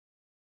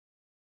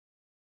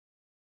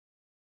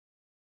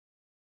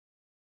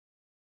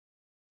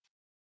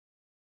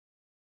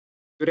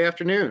Good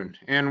afternoon,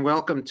 and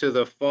welcome to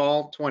the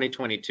Fall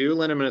 2022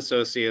 Linneman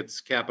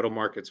Associates Capital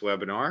Markets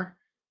webinar,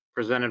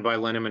 presented by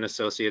Linneman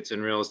Associates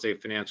in Real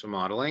Estate Financial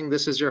Modeling.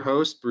 This is your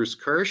host, Bruce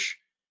Kirsch,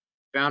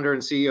 founder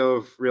and CEO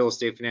of Real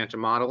Estate Financial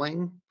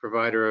Modeling,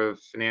 provider of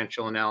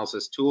financial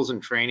analysis tools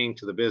and training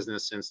to the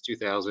business since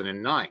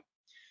 2009.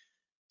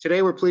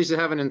 Today, we're pleased to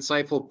have an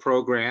insightful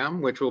program,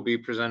 which will be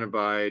presented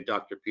by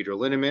Dr. Peter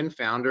Linneman,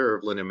 founder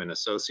of Linneman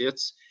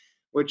Associates,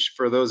 which,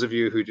 for those of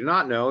you who do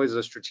not know, is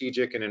a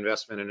strategic and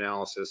investment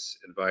analysis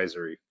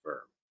advisory firm.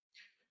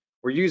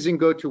 We're using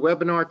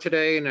GoToWebinar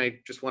today, and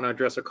I just want to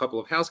address a couple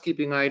of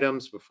housekeeping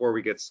items before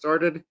we get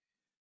started.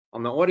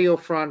 On the audio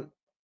front,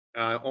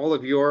 all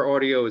of your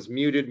audio is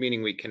muted,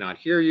 meaning we cannot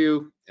hear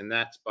you, and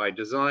that's by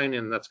design,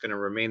 and that's going to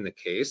remain the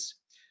case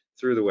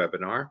through the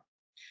webinar.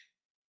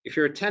 If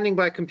you're attending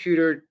by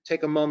computer,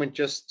 take a moment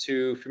just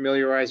to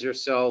familiarize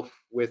yourself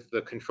with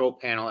the control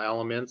panel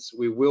elements.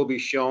 We will be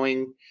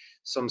showing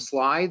some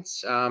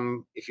slides.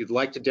 If you'd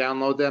like to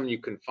download them, you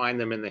can find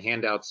them in the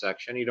handout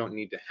section. You don't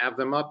need to have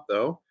them up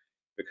though,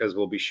 because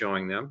we'll be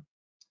showing them.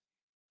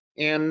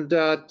 And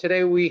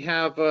today we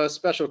have a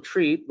special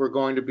treat. We're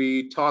going to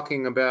be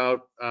talking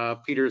about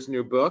Peter's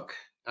new book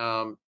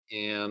and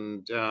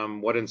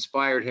what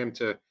inspired him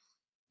to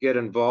get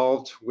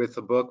involved with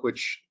the book,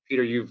 which,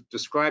 Peter, you've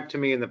described to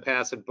me in the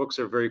past that books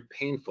are very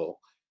painful.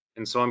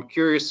 And so I'm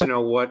curious to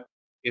know what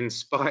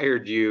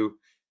inspired you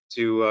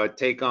to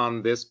take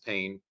on this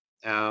pain.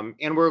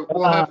 And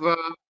we'll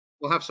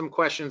have some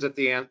questions at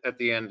the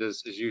end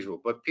as usual.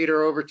 But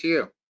Peter, over to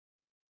you.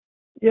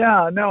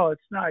 Yeah, no,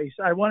 it's nice.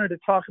 I wanted to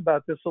talk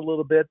about this a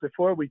little bit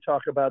before we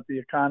talk about the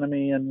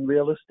economy and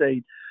real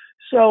estate.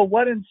 So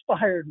what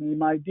inspired me?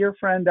 My dear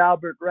friend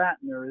Albert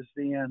Ratner is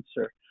the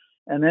answer.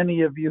 And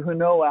any of you who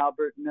know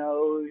Albert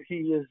know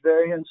he is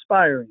very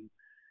inspiring.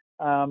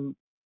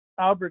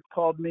 Albert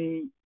called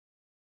me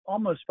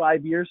almost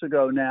 5 years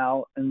ago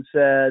now and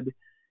said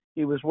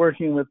he was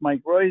working with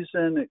Mike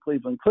Roizen at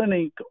Cleveland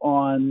Clinic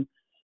on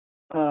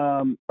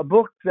a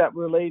book that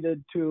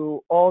related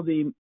to all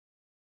the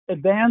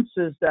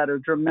advances that are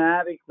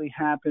dramatically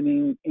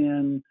happening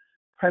in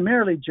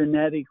primarily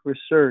genetic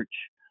research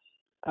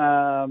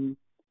and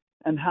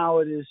how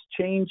it is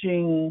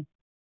changing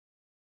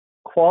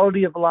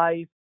quality of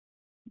life,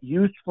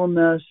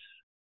 youthfulness,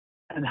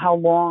 and how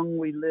long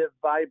we live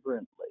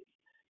vibrantly.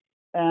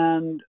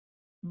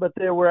 But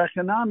there were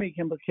economic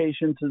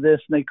implications to this,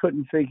 and they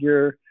couldn't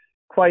figure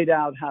quite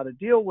out how to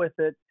deal with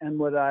it and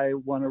would I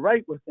want to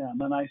write with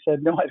them. And I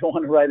said, no, I don't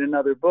want to write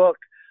another book.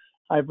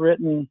 I've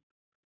written,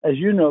 as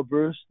you know,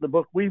 Bruce, the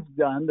book we've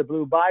done, The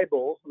Blue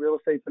Bible, Real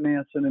Estate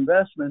Finance and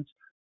Investments.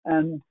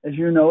 And as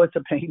you know, it's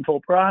a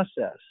painful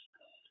process.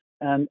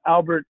 And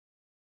Albert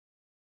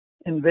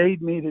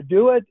invited me to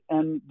do it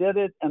and did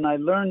it. And I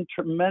learned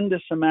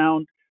tremendous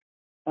amount.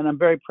 And I'm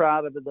very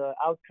proud of the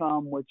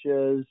outcome, which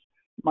is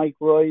Mike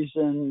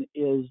Roizen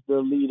is the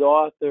lead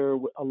author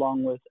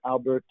along with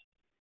Albert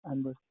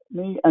and with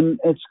me, and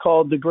it's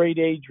called The Great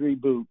Age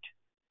Reboot,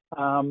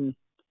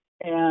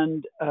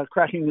 and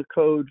cracking the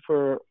code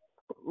for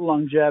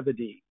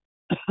longevity.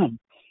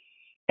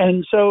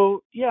 And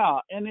so, yeah,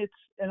 and it's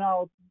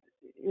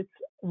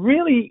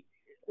really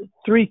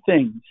three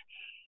things.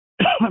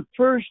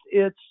 First,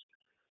 it's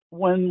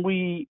when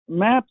we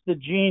map the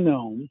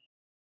genome,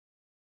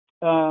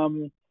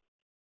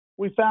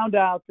 we found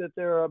out that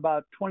there are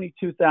about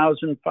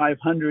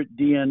 22,500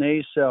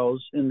 DNA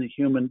cells in the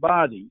human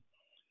body,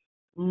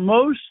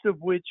 most of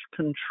which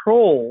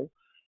control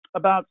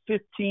about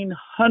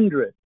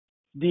 1,500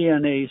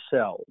 DNA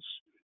cells.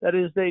 That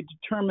is, they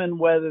determine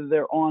whether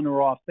they're on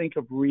or off. Think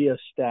of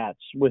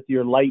rheostats with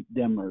your light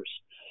dimmers.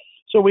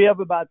 So we have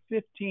about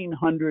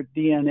 1,500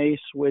 DNA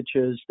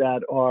switches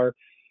that are,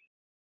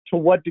 to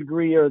what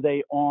degree are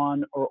they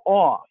on or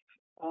off,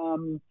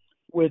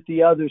 with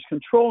the others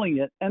controlling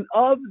it. And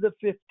of the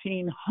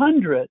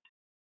 1,500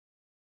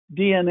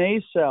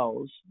 DNA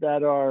cells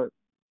that are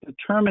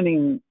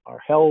determining our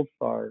health,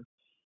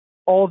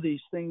 all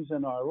these things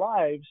in our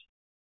lives,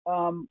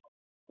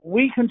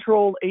 we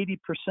control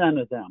 80%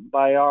 of them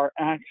by our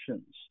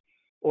actions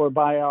or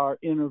by our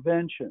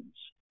interventions.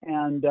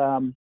 And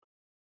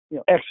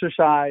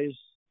exercise,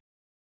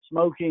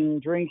 smoking,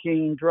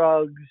 drinking,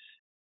 drugs,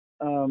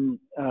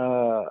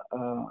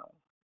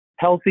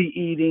 healthy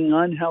eating,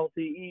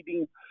 unhealthy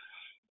eating,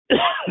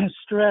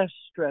 stress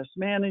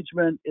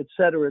management, et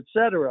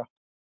cetera,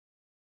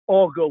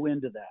 all go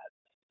into that.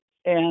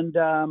 And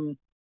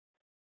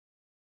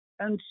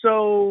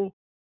so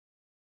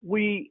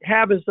we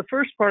have, as the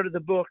first part of the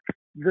book,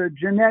 the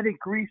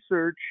genetic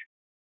research.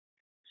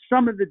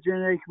 Some of the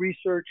genetic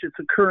research is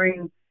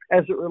occurring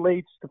as it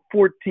relates to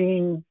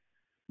 14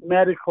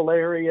 medical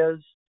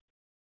areas.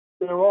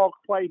 They're all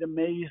quite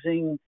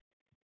amazing.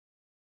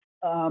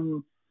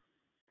 The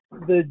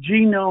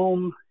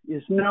genome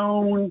is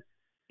known.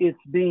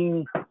 It's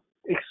being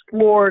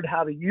explored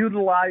how to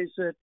utilize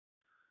it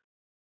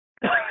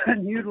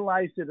and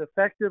utilize it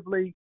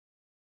effectively.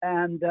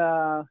 And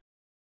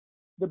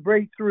the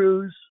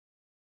breakthroughs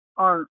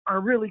are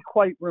really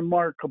quite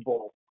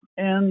remarkable.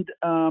 And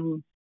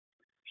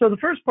So the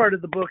first part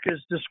of the book is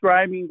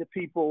describing to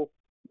people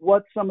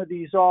what some of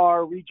these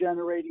are: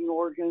 regenerating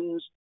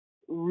organs,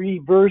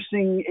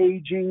 reversing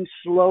aging,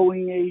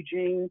 slowing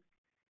aging,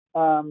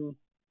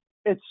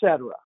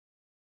 etc.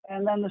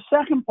 And then the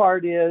second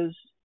part is,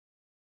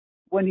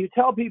 when you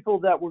tell people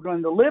that we're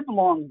going to live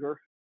longer,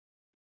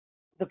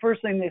 the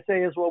first thing they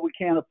say is, well, we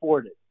can't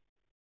afford it.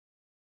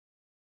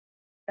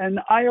 And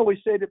I always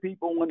say to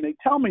people when they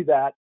tell me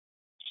that,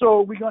 so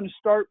are we going to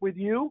start with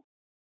you?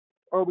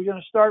 Or are we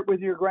going to start with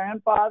your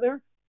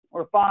grandfather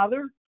or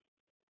father?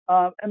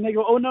 And they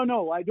go, oh,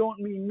 no, I don't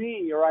mean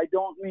me, or I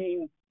don't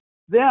mean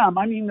them.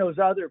 I mean those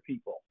other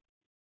people.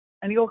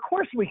 And you go, of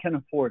course we can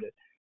afford it.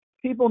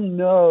 People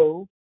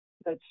know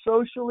that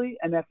socially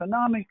and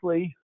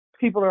economically,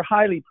 people are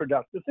highly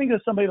productive. Think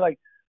of somebody like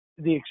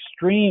the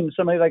extreme,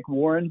 somebody like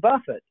Warren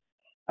Buffett.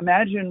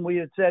 Imagine we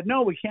had said,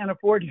 no, we can't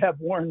afford to have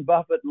Warren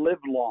Buffett live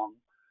long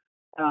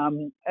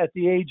at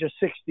the age of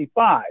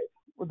 65.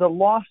 The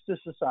loss to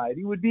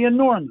society would be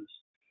enormous.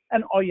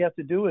 And all you have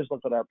to do is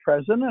look at our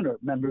president or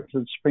members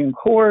of the Supreme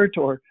Court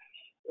or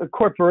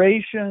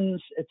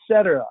corporations,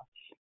 etc.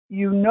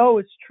 You know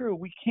it's true.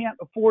 We can't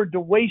afford to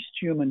waste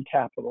human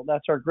capital.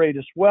 That's our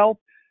greatest wealth.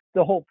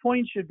 The whole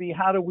point should be,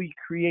 how do we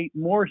create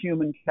more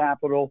human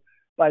capital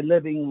by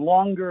living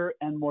longer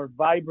and more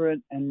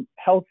vibrant and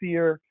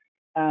healthier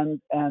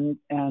and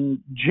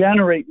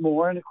generate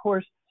more? And of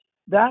course,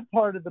 that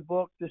part of the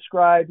book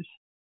describes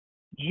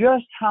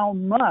just how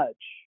much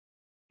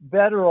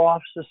better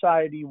off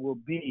society will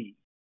be.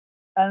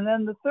 And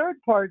then the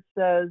third part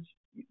says,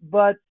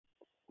 but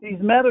these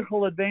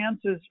medical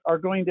advances are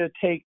going to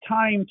take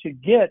time to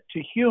get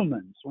to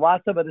humans.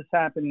 Lots of it is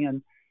happening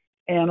in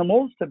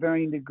animals to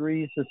varying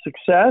degrees of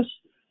success.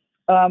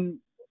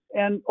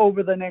 And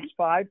over the next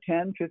 5,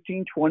 10,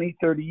 15, 20,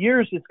 30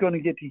 years, it's going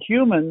to get to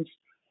humans.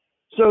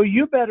 So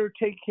you better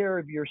take care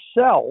of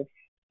yourself.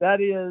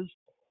 That is,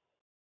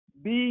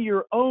 be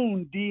your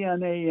own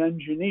DNA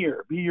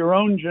engineer, be your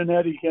own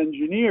genetic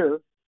engineer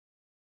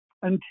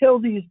until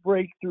these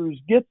breakthroughs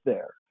get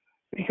there.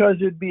 Because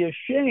it'd be a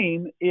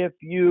shame if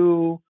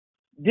you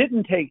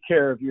didn't take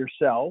care of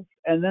yourself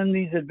and then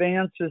these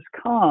advances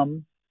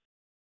come,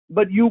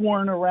 but you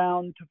weren't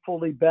around to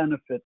fully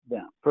benefit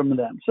from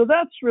them. So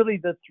that's really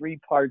the three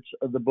parts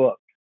of the book.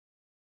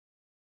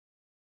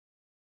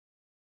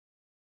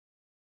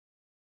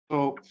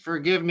 So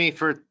forgive me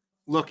for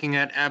looking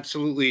at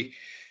absolutely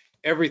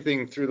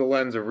everything through the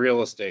lens of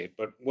real estate,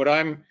 but what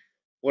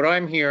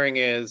I'm hearing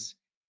is,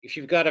 if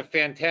you've got a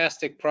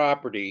fantastic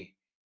property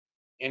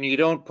and you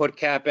don't put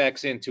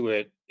CapEx into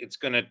it, it's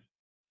going to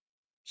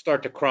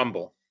start to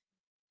crumble.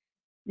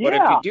 But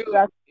Yeah,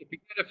 if you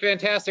get a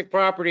fantastic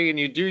property and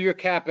you do your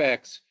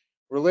CapEx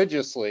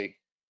religiously,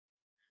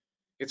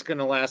 it's going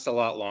to last a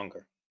lot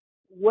longer.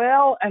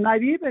 well, and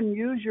I'd even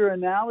use your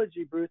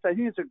analogy, Bruce. I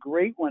think it's a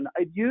great one.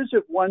 I'd use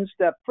it one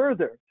step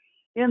further.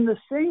 In the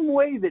same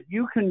way that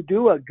you can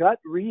do a gut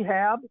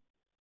rehab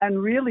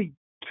and really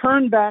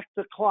turn back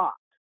the clock,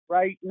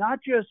 right? Not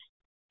just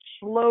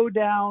slow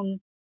down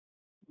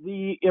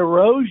the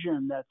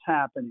erosion that's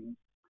happening,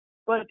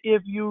 but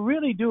if you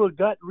really do a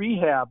gut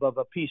rehab of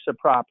a piece of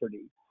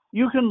property,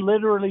 you can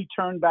literally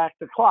turn back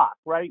the clock,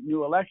 right?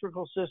 New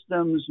electrical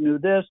systems, new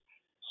this,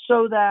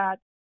 so that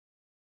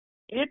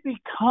it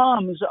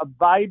becomes a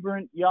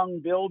vibrant young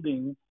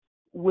building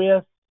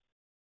with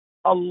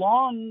a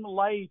long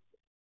life.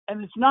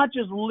 And it's not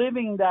just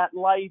living that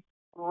life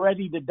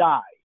ready to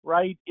die,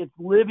 right? It's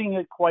living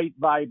it quite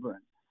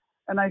vibrant.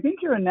 And I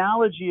think your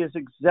analogy is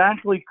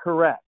exactly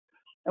correct.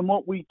 And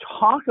what we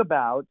talk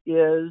about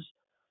is,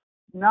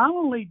 not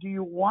only do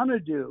you want to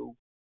do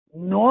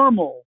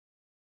normal,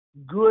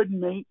 good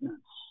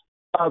maintenance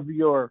of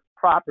your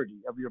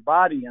property, of your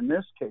body in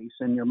this case,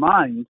 and your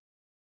mind,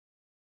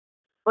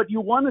 but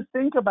you want to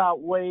think about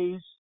ways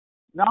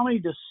not only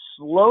to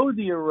slow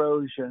the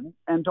erosion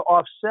and to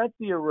offset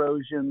the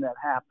erosion that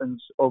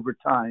happens over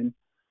time,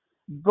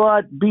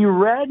 but be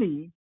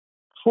ready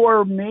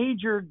for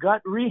major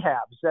gut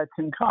rehabs that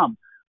can come.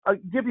 I'll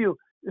give you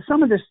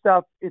some of this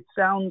stuff. It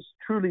sounds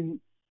truly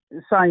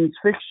science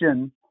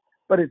fiction,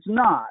 but it's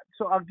not.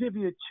 So I'll give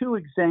you 2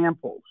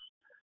 examples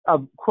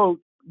of, quote,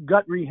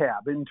 gut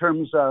rehab in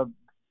terms of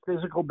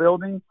physical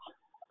building.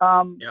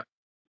 Yeah.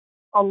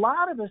 A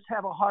lot of us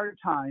have a hard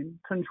time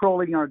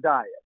controlling our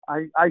diet.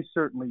 I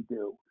certainly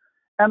do.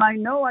 And I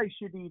know I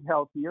should eat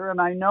healthier,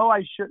 and I know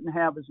I shouldn't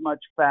have as much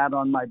fat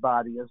on my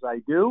body as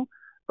I do.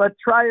 But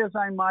try as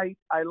I might,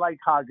 I like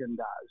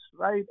Haagen-Dazs,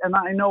 right? And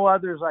I know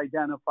others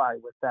identify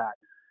with that.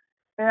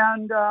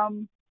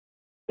 And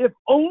if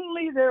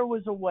only there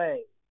was a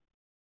way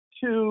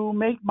to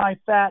make my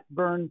fat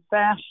burn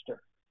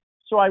faster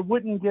so I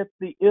wouldn't get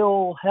the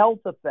ill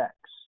health effects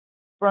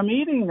from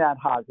eating that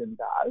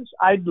Haagen-Dazs,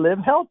 I'd live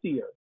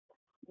healthier.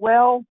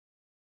 Well,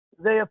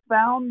 they have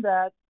found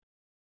that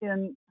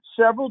in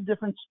several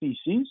different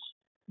species,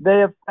 they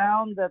have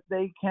found that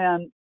they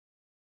can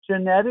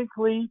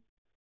genetically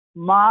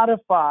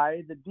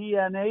modify the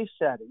DNA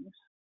settings,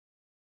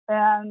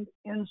 and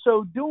in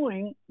so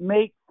doing,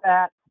 make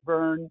fat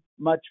burn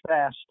much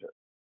faster.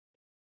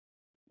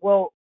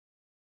 Well,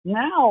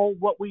 now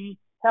what we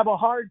have a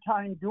hard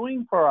time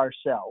doing for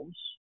ourselves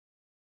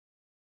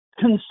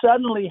can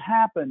suddenly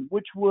happen,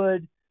 which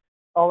would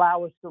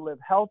allow us to live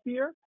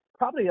healthier,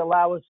 probably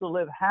allow us to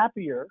live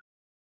happier,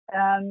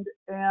 and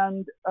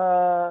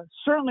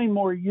certainly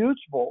more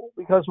useful,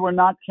 because we're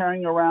not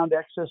carrying around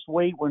excess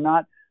weight, we're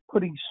not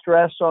putting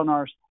stress on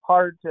our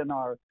heart and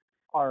our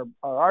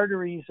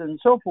arteries and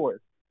so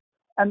forth.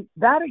 And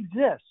that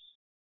exists.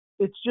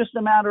 It's just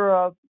a matter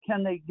of,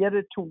 can they get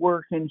it to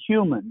work in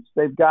humans?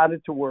 They've got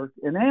it to work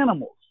in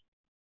animals.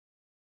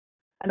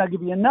 And I'll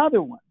give you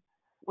another one,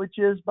 which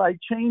is by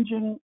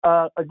changing,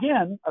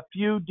 again, a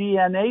few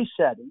DNA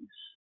settings.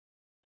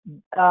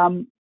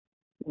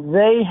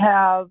 They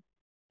have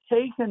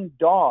taken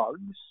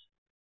dogs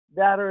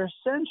that are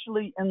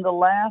essentially in the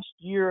last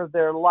year of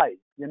their life,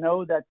 you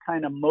know, that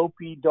kind of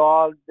mopey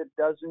dog that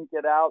doesn't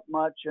get out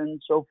much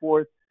and so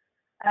forth,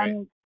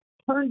 and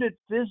turned it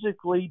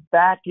physically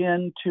back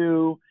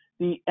into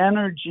the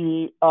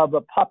energy of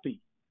a puppy,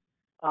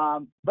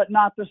 but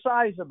not the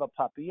size of a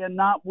puppy and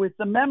not with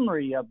the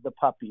memory of the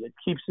puppy. It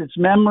keeps its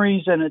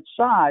memories and its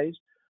size,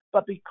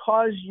 but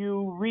because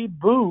you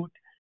reboot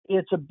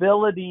its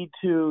ability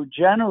to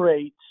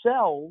generate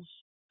cells,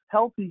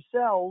 healthy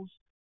cells,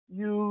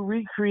 you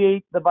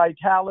recreate the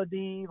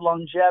vitality,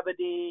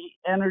 longevity,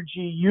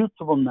 energy,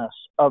 youthfulness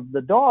of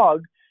the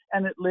dog,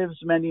 and it lives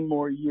many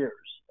more years,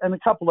 and a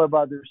couple of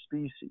other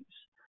species.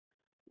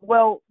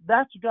 Well,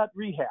 that's gut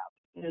rehab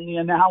in the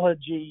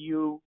analogy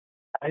you,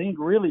 I think,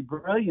 really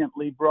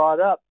brilliantly brought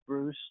up,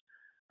 Bruce.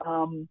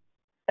 And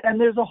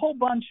there's a whole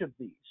bunch of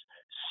these.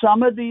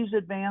 Some of these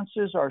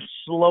advances are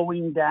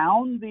slowing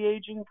down the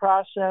aging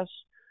process.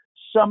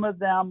 Some of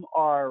them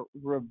are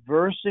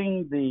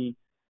reversing the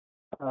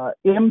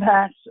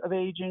impacts of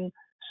aging.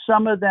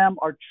 Some of them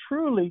are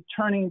truly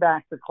turning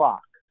back the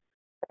clock.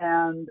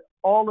 And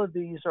all of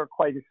these are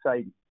quite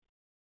exciting.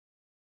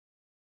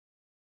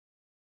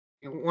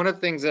 One of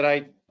the things that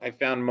I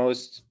found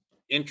most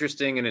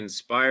interesting and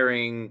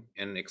inspiring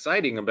and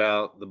exciting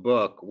about the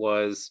book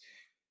was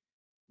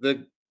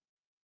the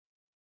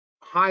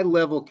high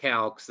level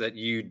calcs that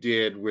you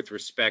did with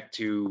respect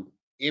to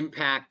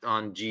impact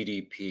on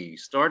GDP,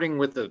 starting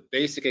with the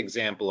basic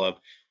example of,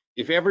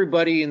 if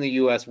everybody in the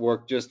US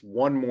worked just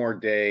one more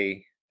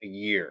day a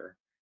year,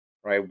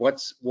 right?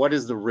 What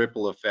is the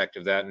ripple effect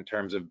of that in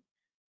terms of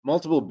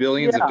multiple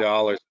billions of Yeah,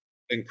 dollars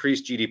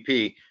increased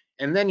GDP?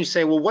 And then you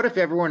say, well, what if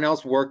everyone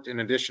else worked an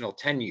additional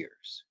 10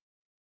 years?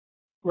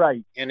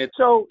 right. And it's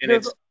So and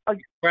it's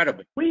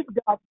incredible. we've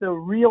got the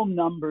real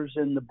numbers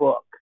in the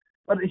book,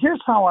 but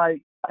here's how I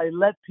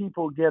let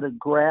people get a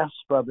grasp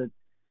of it.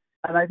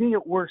 And I think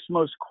it works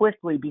most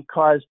quickly,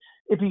 because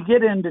if you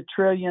get into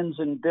trillions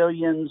and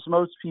billions,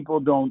 most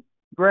people don't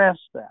grasp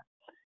that.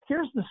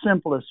 Here's the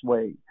simplest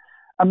way.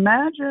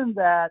 Imagine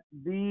that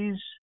these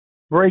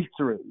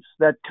breakthroughs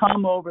that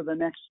come over the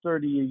next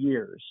 30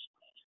 years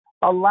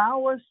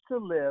allow us to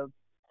live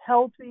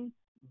healthy,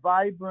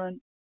 vibrant,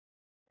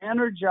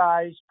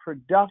 energized,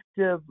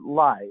 productive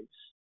lives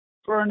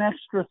for an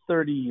extra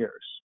 30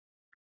 years.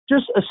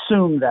 Just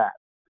assume that.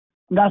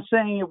 I'm not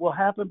saying it will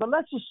happen, but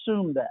let's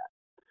assume that.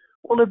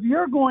 Well, if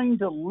you're going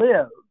to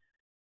live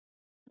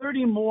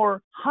 30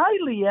 more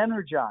highly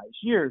energized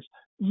years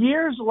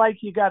like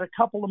you got a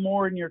couple of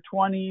more in your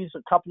 20s,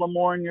 a couple of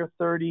more in your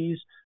 30s,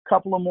 a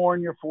couple of more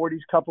in your 40s,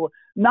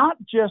 not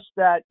just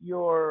that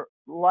you're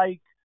like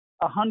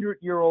a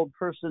 100-year-old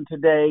person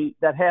today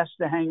that has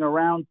to hang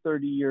around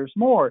 30 years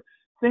more.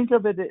 Think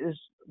of it as,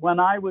 when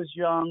I was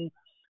young,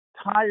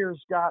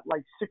 tires got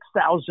like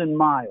 6,000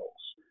 miles.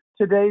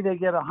 Today they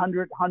get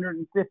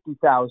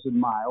 150,000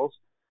 miles,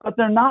 but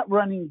they're not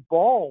running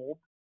bald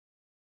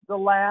the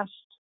last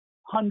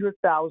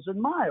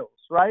 100,000 miles,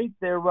 right?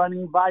 They're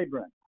running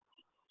vibrant.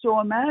 So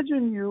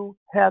imagine you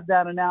had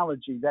that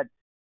analogy that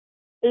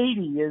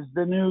 80 is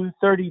the new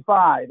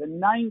 35, and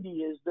 90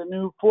 is the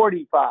new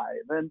 45,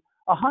 and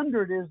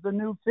 100 is the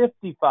new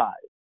 55,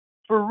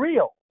 for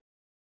real.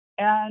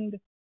 And,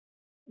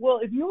 well,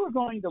 if you were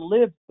going to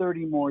live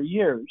 30 more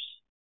years,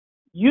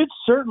 you'd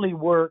certainly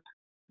work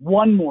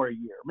one more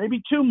year,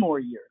 maybe 2 more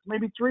years,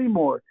 maybe 3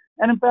 more.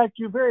 And in fact,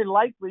 you very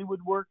likely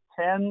would work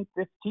 10,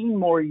 15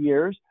 more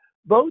years,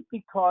 both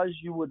because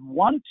you would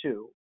want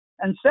to,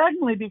 and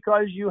secondly,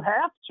 because you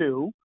have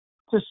to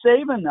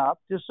save enough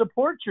to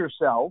support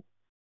yourself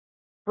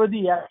for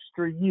the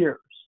extra years.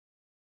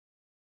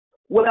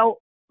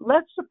 Well,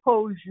 let's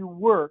suppose you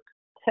work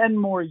 10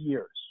 more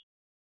years.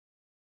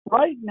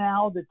 Right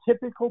now, the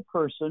typical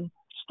person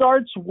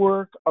starts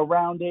work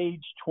around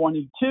age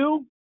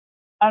 22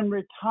 and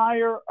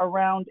retire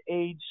around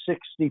age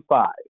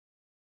 65.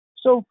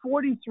 So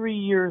 43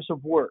 years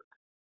of work.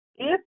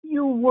 If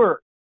you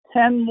work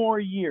 10 more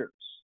years,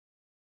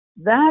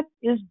 that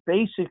is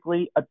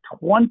basically a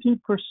 20%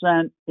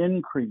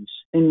 increase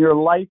in your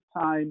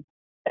lifetime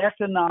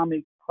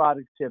economic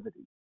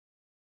productivity,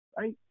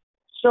 right?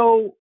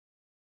 So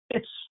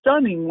it's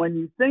stunning when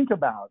you think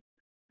about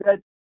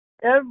that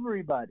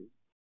everybody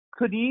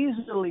could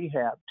easily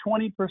have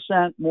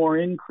 20% more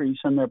increase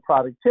in their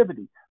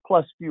productivity.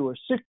 plus fewer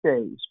sick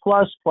days,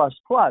 plus, plus,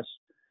 plus.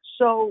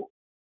 So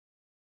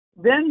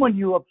then when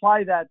you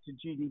apply that to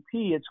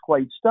GDP, it's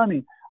quite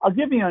stunning. I'll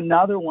give you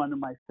another one of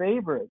my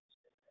favorites.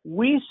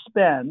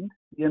 The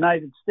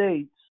United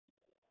States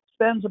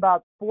spends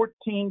about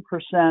 14%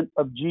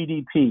 of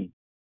GDP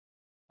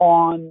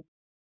on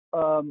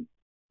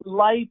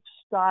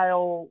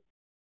lifestyle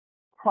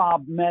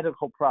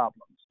medical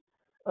problems,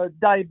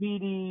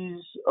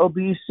 diabetes,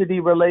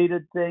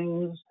 obesity-related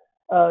things,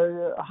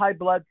 high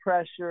blood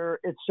pressure,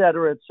 et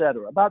cetera,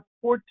 about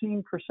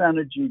 14%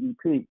 of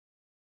GDP.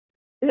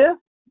 If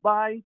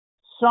by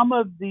some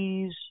of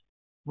these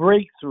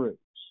breakthroughs,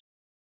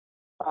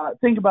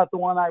 think about the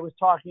one I was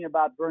talking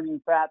about,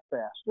 burning fat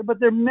faster, but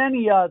there are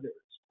many others.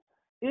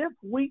 If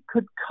we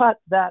could cut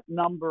that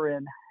number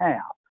in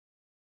half,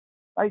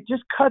 right,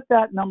 just cut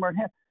that number in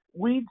half,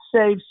 we'd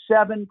save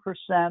 7%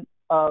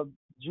 of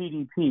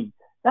GDP.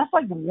 That's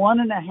like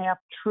 $1.5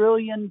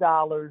 trillion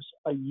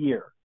a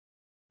year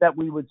that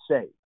we would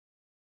save.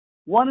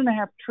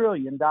 $1.5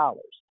 trillion.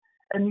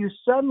 And you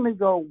suddenly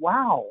go,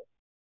 wow,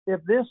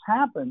 if this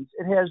happens,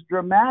 it has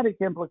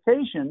dramatic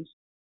implications,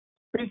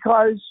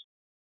 because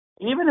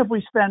even if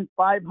we spent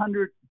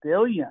 $500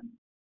 billion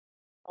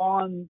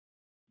on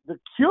the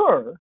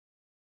cure,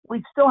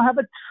 we'd still have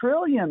 $1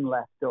 trillion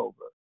left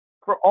over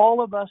for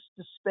all of us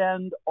to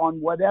spend on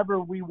whatever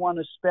we want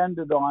to spend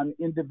it on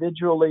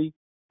individually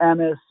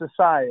and as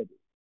society.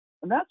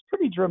 And that's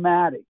pretty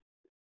dramatic.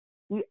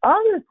 The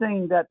other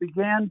thing that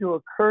began to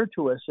occur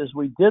to us as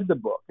we did the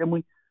book,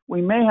 and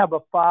we may have a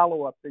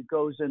follow-up that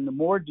goes into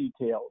more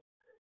details.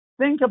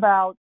 Think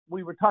about,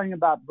 we were talking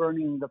about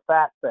burning the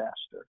fat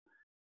faster.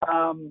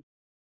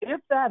 If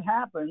that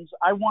happens,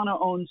 I want to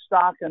own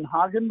stock in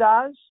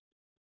Haagen-Dazs,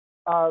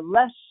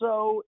 less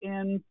so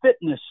in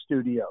fitness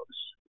studios.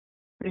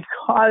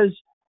 Because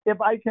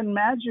if I can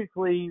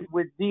magically,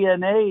 with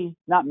DNA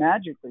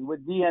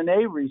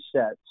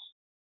resets,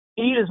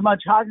 eat as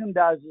much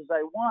Haagen-Dazs as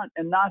I want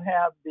and not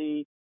have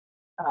the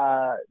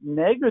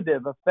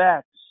negative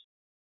effects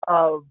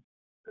of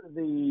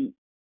the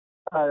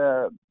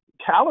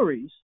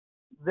calories,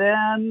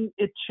 then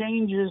it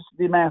changes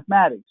the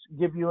mathematics.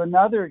 Give you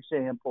another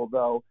example,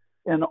 though,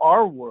 in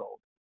our world.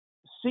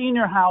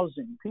 Senior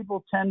housing.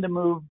 People tend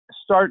to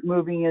start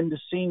moving into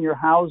senior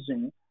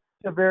housing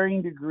to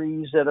varying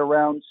degrees at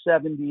around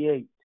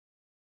 78.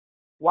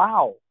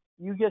 Wow,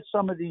 you get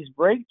some of these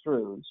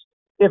breakthroughs.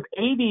 If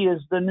 80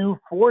 is the new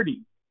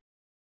 40,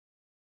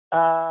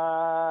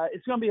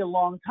 it's going to be a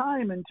long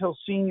time until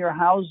senior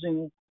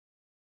housing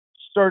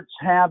starts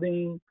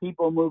having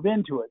people move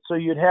into it. So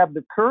you'd have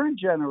the current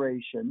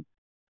generation,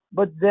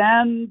 but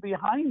then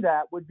behind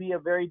that would be a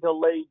very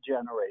delayed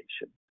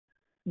generation.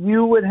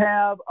 You would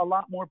have a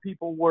lot more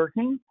people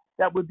working.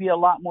 That would be a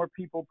lot more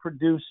people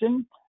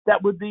producing.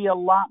 That would be a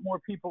lot more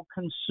people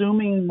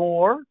consuming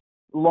more,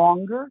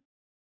 longer.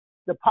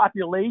 The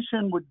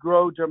population would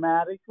grow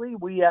dramatically.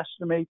 We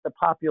estimate the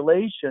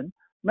population.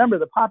 Remember,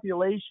 the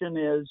population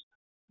is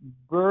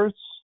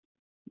births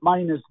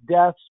minus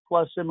deaths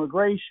plus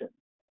immigration.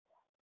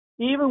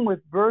 Even with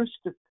births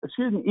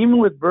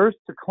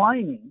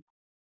declining,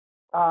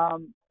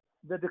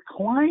 the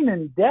decline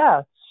in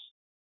deaths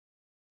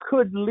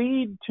could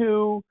lead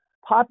to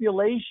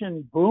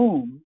population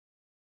boom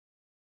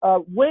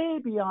way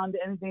beyond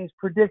anything's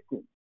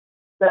predicted.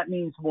 That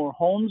means more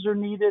homes are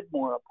needed,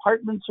 more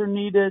apartments are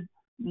needed,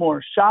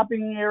 more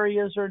shopping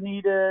areas are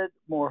needed,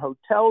 more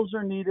hotels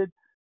are needed,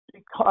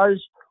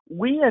 because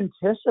we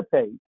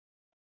anticipate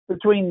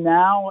between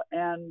now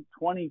and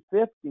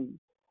 2050,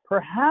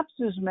 perhaps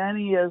as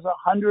many as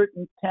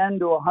 110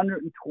 to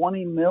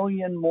 120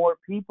 million more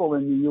people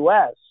in the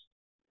U.S.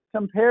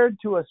 compared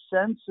to a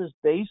census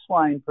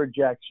baseline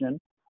projection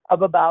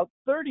of about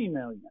 30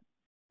 million.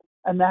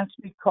 And that's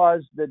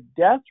because the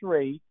death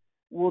rate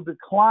will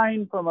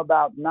decline from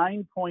about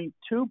 9.2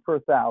 per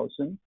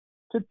thousand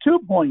to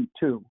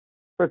 2.2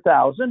 per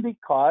thousand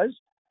because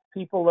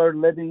people are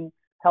living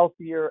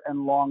healthier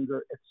and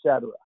longer,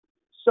 etc.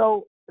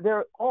 So there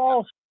are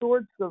all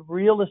sorts of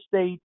real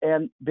estate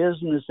and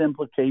business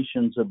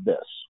implications of this.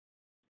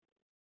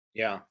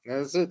 Yeah,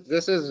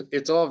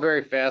 it's all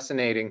very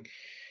fascinating.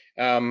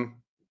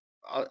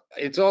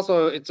 It's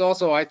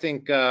also I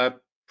think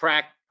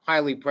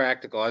highly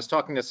practical. I was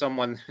talking to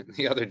someone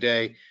the other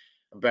day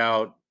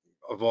about,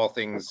 of all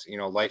things,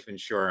 life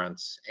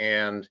insurance,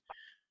 and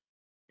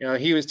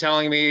he was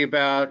telling me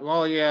about,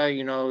 well, yeah,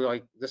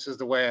 like this is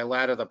the way I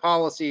ladder the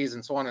policies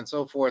and so on and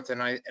so forth.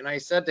 And I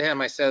said to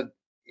him, I said,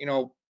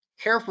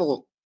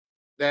 careful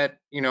that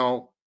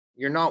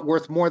you're not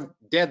worth more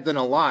dead than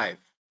alive,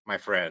 my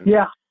friend.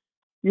 Yeah.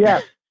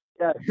 Yeah.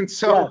 Yeah. And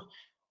so,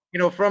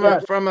 yeah.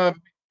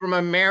 from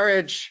a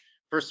marriage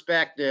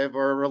perspective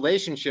or a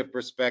relationship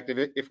perspective,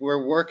 if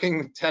we're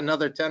working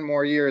another 10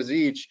 more years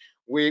each,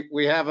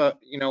 we have a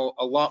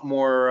lot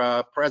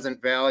more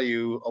present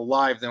value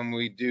alive than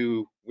we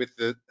do with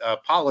the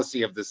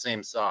policy of the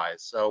same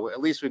size. So at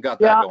least we've got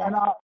that going.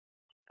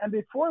 And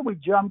before we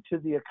jump to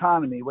the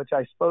economy, which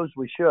I suppose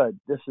we should,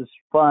 this is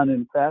fun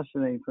and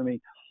fascinating for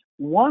me.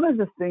 one of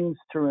the things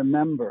to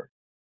remember,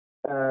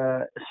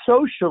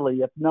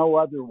 socially, if no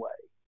other way,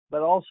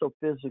 but also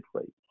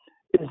physically,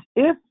 is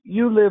if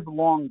you live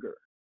longer,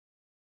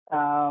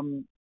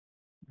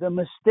 the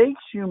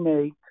mistakes you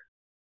make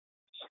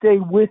stay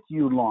with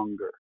you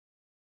longer.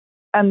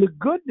 And the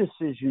good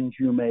decisions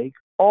you make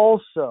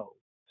also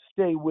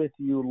stay with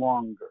you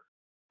longer.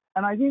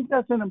 And I think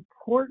that's an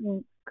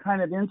important kind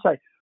of insight.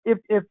 If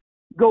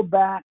go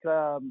back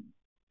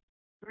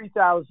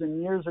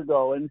 3,000 years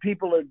ago and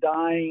people are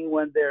dying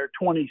when they're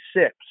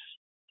 26,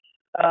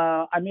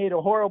 I made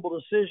a horrible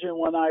decision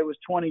when I was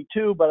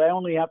 22, but I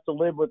only have to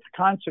live with the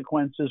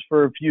consequences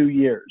for a few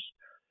years.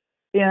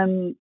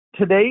 In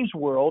today's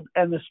world,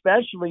 and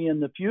especially in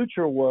the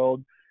future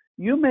world,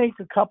 you make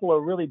a couple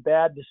of really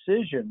bad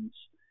decisions,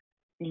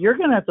 you're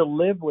going to have to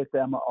live with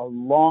them a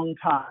long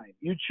time.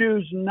 You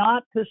choose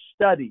not to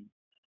study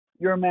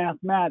your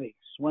mathematics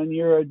when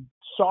you're a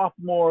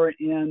sophomore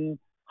in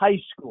high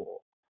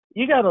school.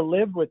 You got to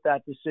live with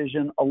that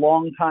decision a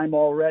long time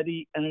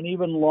already, and an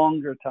even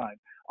longer time.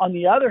 On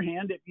the other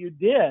hand, if you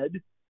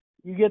did,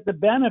 you get the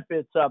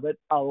benefits of it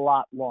a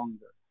lot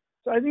longer.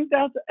 So I think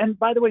that's, and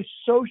by the way,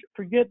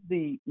 forget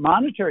the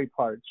monetary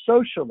part,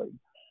 socially,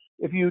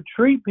 if you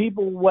treat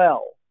people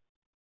well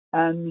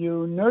and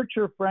you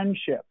nurture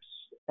friendships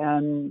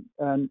and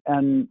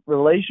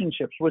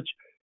relationships, which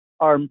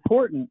are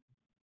important,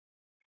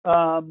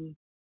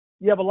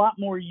 you have a lot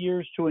more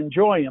years to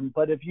enjoy them.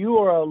 But if you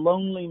are a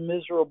lonely,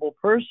 miserable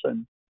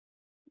person,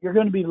 you're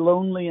going to be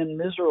lonely and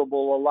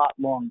miserable a lot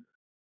longer.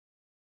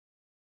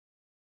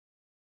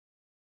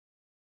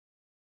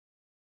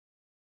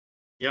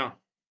 Yeah.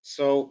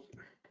 So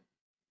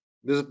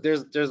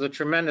there's a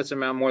tremendous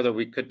amount more that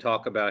we could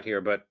talk about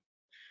here, but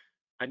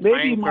I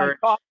Maybe my encourage.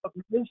 talk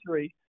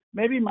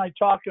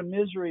of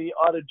misery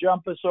ought to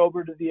jump us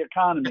over to the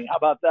economy. How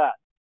about that?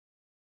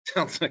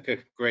 Sounds like a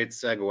great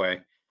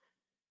segue.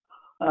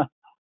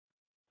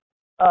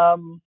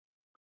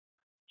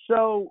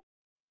 So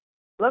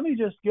let me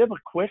just give a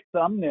quick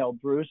thumbnail,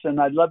 Bruce,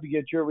 and I'd love to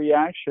get your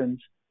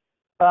reactions.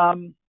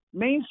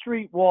 Main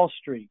Street, Wall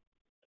Street.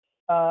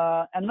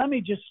 And let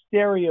me just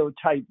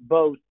stereotype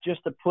both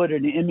just to put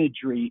an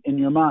imagery in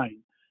your mind.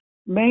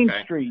 Main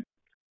Street,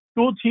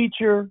 school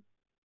teacher,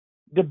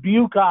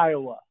 Dubuque,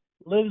 Iowa,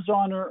 lives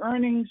on her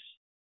earnings.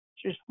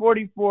 She's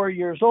 44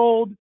 years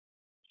old.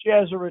 She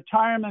has a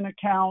retirement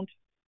account.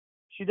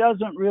 She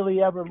doesn't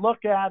really ever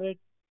look at it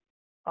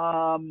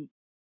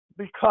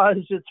because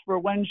it's for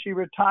when she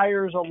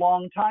retires a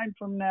long time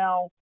from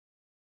now.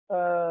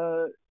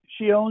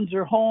 She owns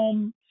her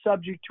home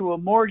subject to a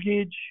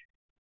mortgage.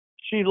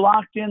 She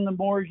locked in the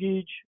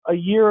mortgage a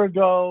year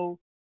ago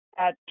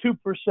at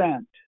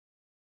 2%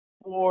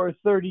 for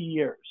 30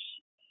 years.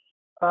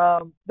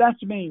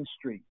 That's Main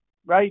Street,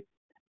 right?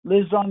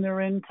 Lives on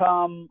their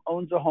income,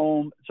 owns a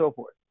home, and so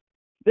forth.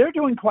 They're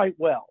doing quite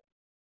well.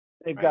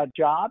 They've got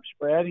jobs.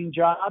 We're adding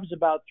jobs,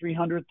 about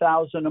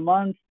 300,000 a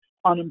month.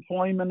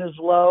 Unemployment is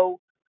low.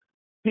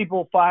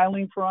 People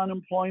filing for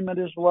unemployment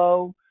is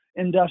low.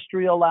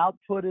 Industrial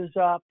output is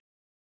up.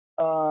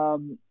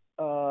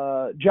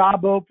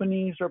 Job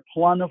openings are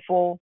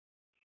plentiful.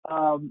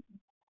 The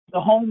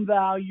home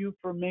value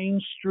for Main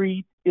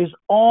Street is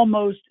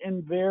almost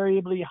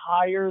invariably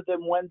higher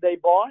than when they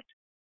bought,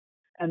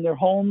 and their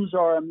homes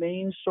are a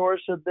main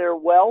source of their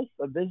wealth,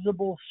 a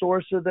visible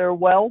source of their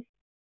wealth.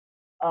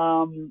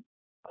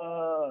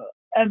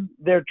 And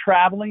they're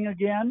traveling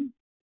again.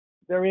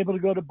 They're able to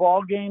go to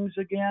ball games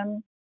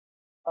again.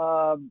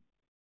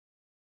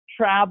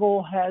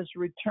 Travel has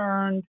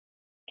returned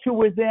to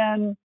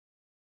within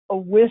a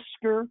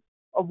whisker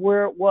of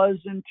where it was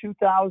in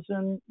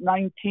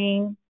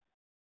 2019.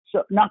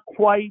 So not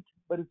quite,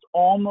 but it's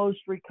almost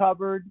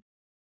recovered.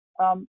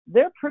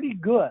 They're pretty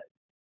good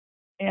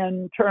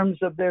in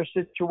terms of their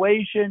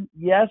situation.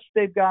 Yes,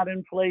 they've got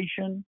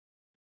inflation.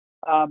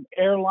 The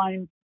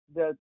airline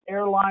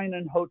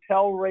and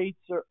hotel rates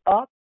are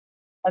up.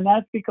 And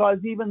that's because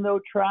even though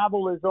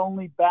travel is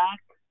only back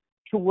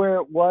to where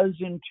it was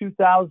in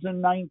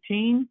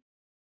 2019,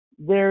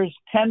 there's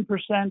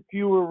 10%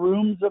 fewer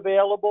rooms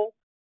available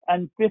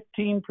and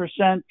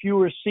 15%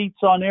 fewer seats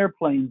on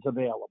airplanes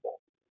available.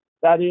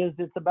 That is,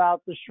 it's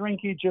about the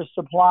shrinkage of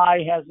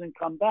supply hasn't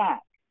come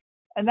back.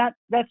 And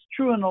that's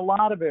true in a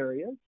lot of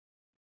areas.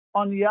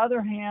 On the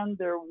other hand,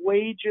 their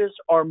wages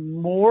are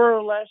more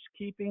or less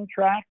keeping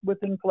track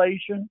with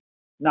inflation,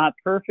 not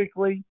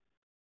perfectly,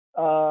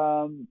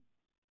 and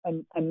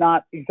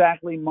not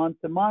exactly month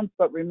to month.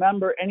 But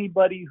remember,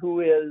 anybody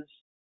who is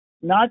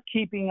not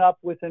keeping up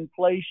with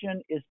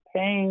inflation is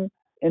paying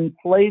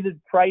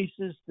inflated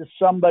prices to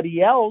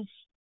somebody else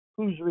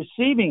who's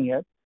receiving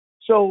it.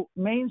 So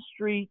Main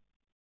Street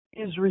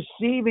is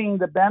receiving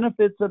the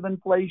benefits of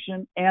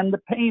inflation and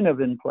the pain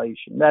of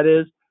inflation. That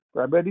is,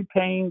 for everybody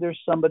paying,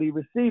 there's somebody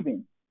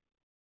receiving.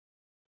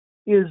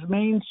 Is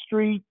Main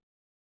Street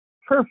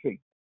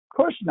perfect? Of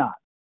course not.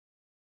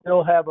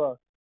 They'll have a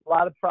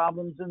lot of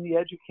problems in the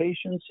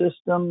education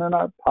system and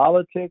our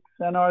politics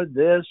and our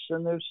this,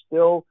 and there's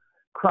still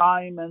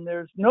crime, and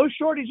there's no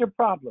shortage of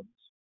problems.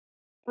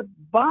 But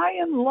by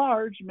and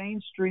large,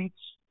 Main Street's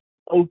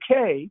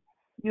okay.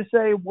 You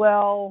say,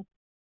 well,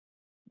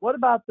 what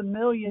about the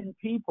million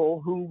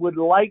people who would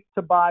like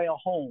to buy a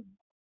home,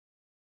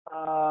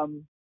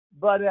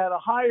 but at a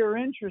higher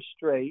interest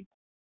rate?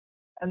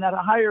 And that a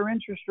higher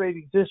interest rate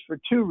exists for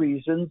two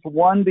reasons.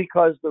 One,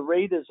 because the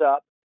rate is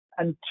up,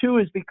 and two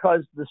is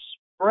because the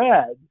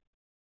spread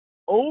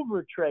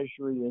over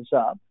Treasury is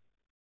up.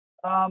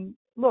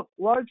 Look,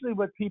 largely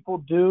what people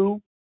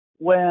do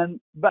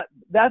but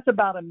that's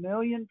about 1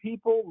 million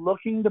people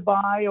looking to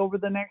buy over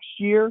the next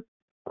year.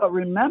 But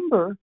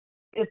remember,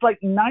 it's like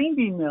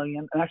 90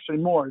 million, actually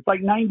more, it's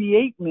like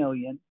 98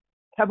 million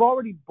have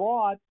already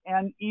bought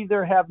and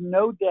either have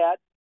no debt,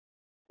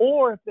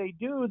 or if they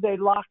do, they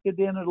locked it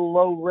in at a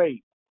low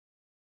rate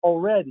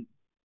already.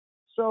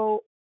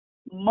 So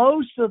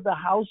most of the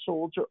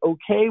households are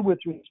okay with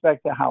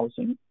respect to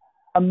housing.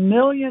 1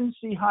 million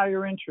see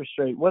higher interest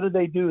rate. What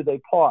do?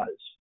 They pause.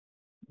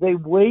 They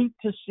wait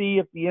to see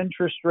if the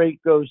interest rate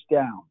goes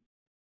down.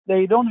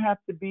 They don't have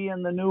to be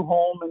in the new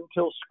home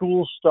until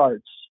school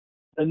starts,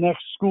 the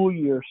next school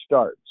year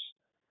starts.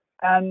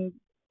 And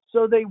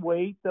so they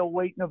wait. They'll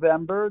wait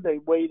November. They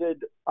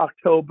waited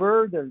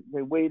October.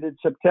 They waited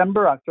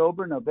September,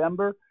 October,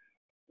 November.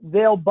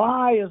 They'll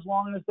buy as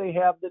long as they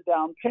have the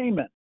down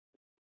payment.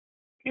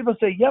 People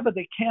say, yeah, but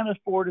they can't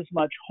afford as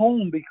much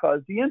home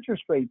because the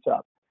interest rate's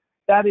up.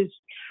 That is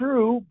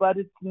true, but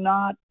it's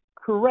not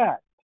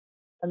correct.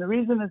 And the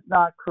reason it's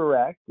not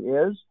correct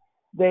is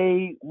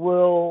they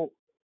will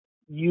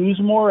use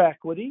more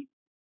equity.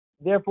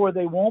 Therefore,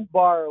 they won't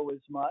borrow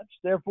as much.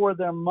 Therefore,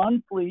 their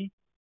monthly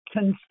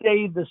can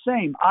stay the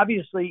same.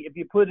 Obviously, if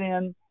you put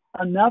in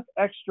enough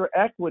extra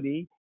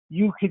equity,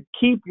 you could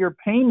keep your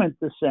payment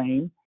the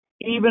same,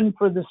 even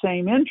for the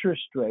same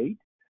interest rate,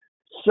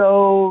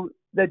 so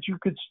that you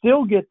could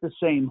still get the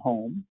same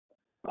home.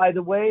 By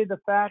the way, the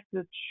fact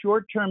that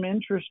short-term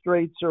interest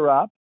rates are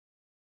up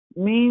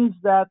means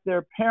that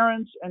their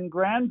parents and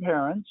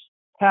grandparents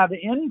have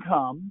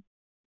income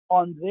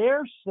on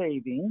their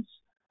savings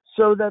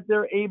so that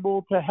they're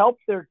able to help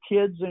their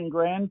kids and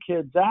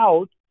grandkids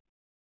out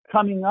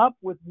coming up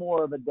with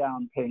more of a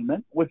down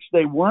payment, which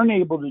they weren't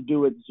able to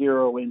do at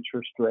zero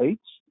interest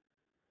rates.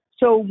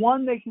 So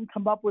one, they can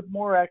come up with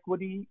more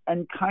equity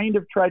and kind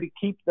of try to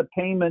keep the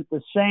payment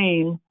the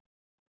same,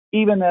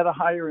 even at a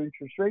higher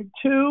interest rate.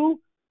 Two,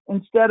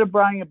 instead of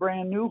buying a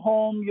brand new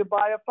home, you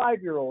buy a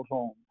 5-year-old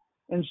home.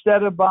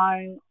 Instead of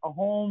buying a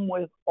home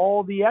with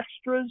all the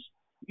extras,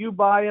 you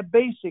buy a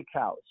basic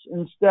house.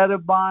 Instead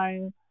of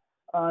buying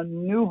a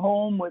new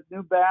home with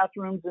new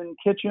bathrooms and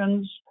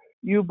kitchens,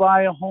 you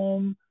buy a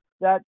home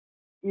that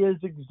is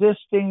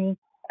existing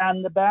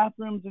and the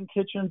bathrooms and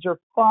kitchens are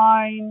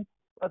fine,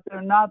 but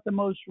they're not the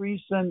most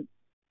recent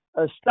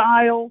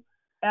style.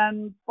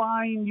 And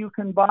fine, you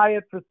can buy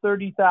it for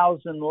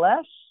 $30,000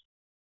 less,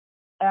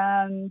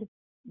 and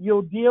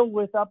you'll deal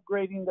with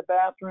upgrading the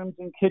bathrooms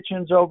and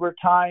kitchens over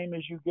time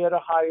as you get a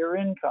higher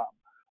income.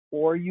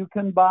 Or you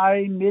can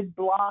buy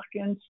mid-block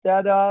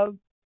instead of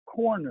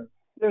corner.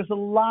 There's a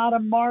lot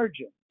of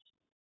margins.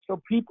 So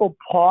people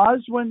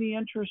pause when the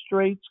interest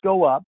rates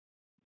go up.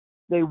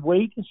 They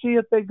wait to see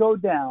if they go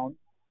down,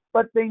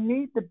 but they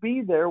need to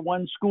be there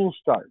when school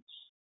starts.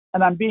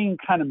 And I'm being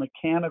kind of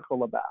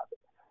mechanical about it.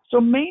 So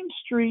Main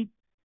Street,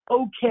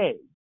 okay.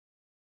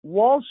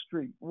 Wall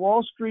Street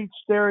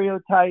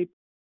stereotype,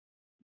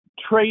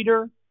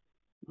 trader,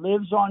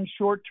 lives on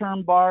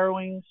short-term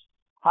borrowings,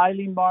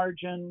 highly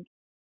margined.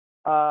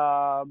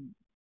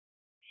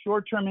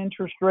 Short-term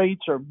interest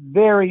rates are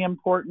very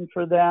important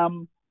for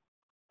them,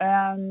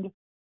 and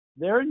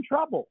they're in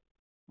trouble.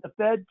 The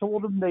Fed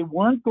told them they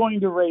weren't going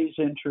to raise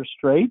interest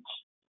rates.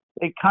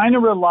 They kind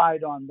of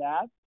relied on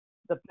that.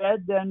 The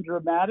Fed then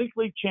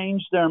dramatically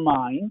changed their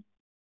mind,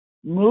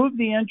 moved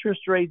the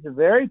interest rates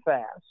very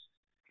fast,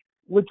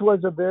 which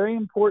was a very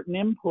important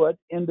input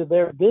into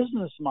their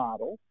business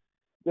model.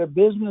 Their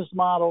business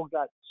model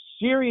got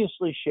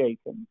seriously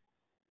shaken.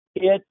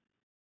 It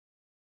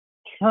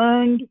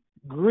turned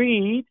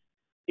greed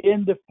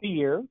into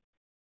fear,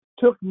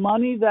 took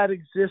money that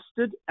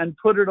existed and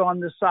put it on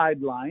the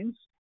sidelines,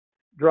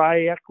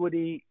 dry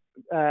equity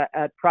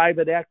at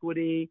private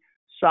equity,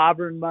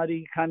 sovereign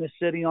money kind of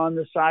sitting on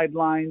the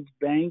sidelines,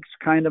 banks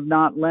kind of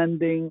not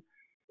lending,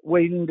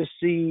 waiting to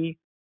see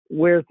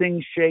where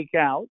things shake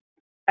out.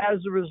 As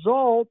a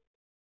result,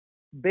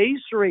 base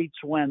rates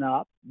went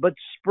up, but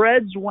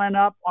spreads went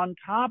up on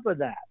top of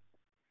that.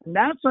 And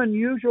that's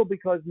unusual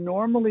because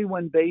normally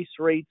when base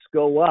rates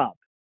go up,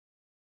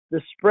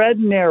 the spread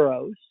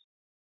narrows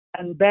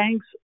and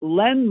banks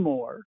lend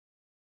more.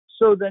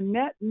 So the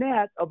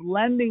net of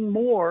lending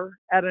more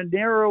at a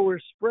narrower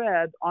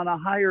spread on a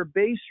higher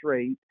base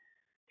rate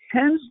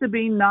tends to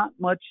be not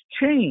much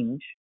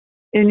change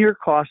in your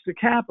cost of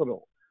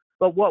capital.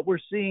 But what we're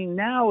seeing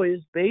now is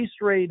base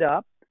rate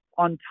up,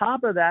 on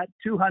top of that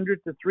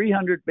 200 to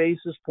 300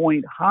 basis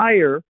point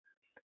higher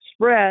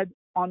spread.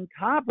 On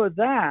top of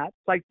that,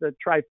 like the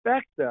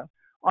trifecta,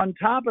 on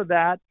top of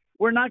that,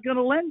 we're not going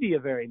to lend to you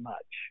very much.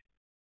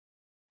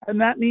 And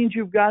that means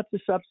you've got to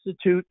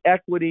substitute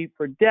equity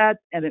for debt,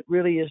 and it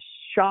really has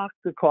shocked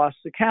the cost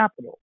of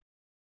capital.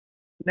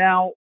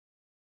 Now,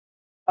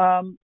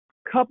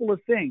 couple of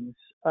things.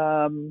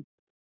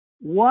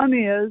 One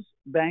is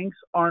banks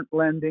aren't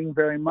lending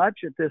very much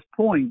at this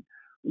point.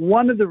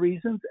 One of the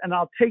reasons, and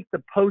I'll take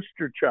the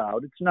poster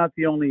child, it's not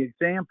the only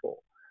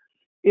example,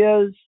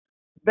 is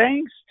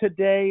banks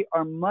today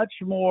are much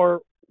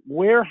more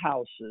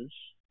warehouses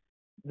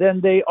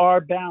than they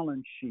are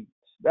balance sheets.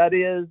 That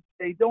is,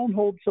 they don't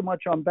hold so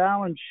much on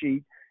balance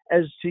sheet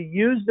as to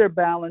use their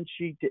balance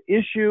sheet to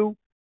issue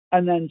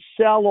and then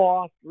sell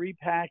off,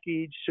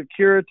 repackage,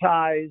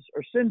 securitize,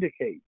 or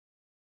syndicate.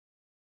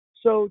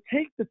 So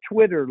take the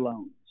Twitter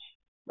loans,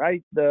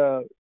 right?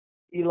 The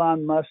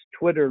Elon Musk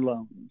Twitter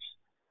loans.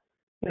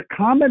 The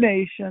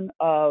combination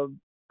of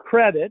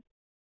credit,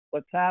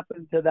 what's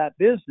happened to that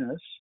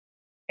business,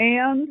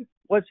 and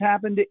what's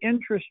happened to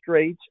interest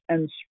rates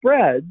and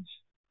spreads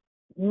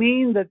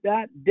mean that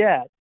that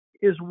debt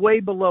is way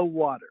below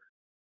water.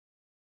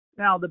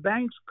 Now, the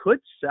banks could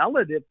sell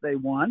it if they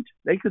want.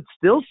 They could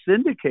still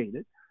syndicate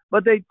it,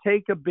 but they'd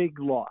take a big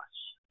loss.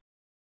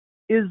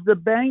 Is the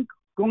bank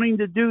going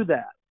to do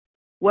that?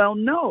 Well,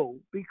 no,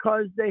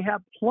 because they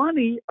have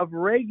plenty of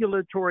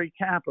regulatory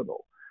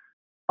capital.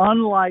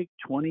 Unlike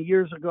 20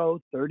 years ago,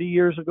 30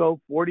 years ago,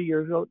 40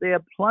 years ago, they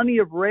have plenty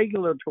of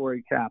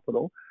regulatory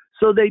capital,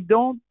 so they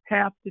don't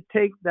have to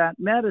take that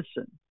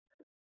medicine.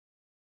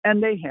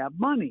 And they have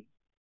money.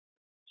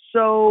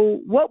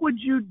 So what would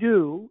you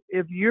do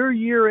if your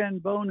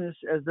year-end bonus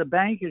as a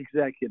bank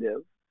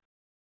executive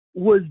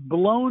was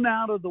blown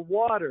out of the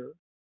water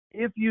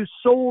if you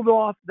sold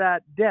off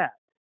that debt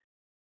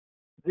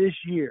this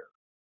year?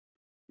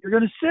 You're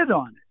going to sit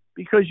on it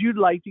because you'd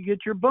like to get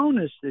your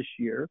bonus this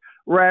year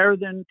rather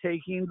than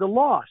taking the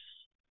loss.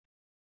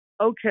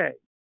 Okay,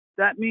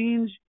 that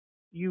means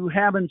you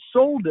haven't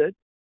sold it.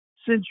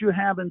 Since you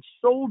haven't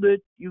sold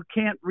it, you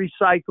can't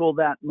recycle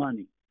that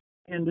money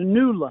into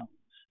new loans.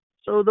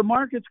 So the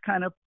market's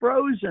kind of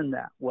frozen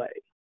that way.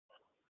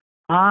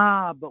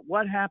 But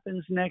what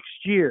happens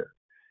next year?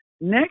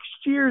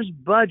 Next year's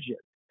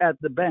budget at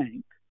the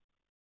bank,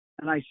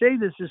 and I say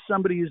this as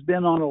somebody who's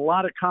been on a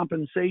lot of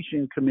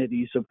compensation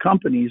committees of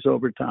companies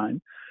over time,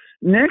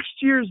 next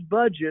year's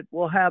budget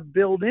will have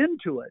built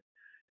into it,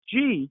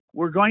 gee,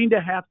 we're going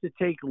to have to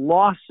take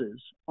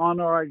losses on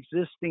our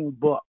existing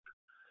book.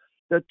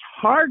 The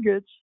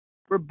targets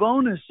for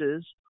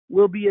bonuses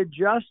will be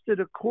adjusted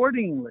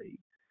accordingly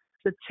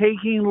to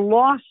taking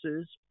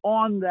losses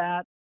on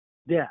that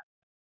debt.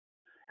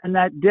 And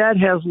that debt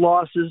has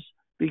losses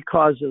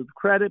because of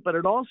credit, but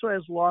it also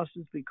has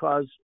losses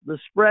because the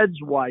spreads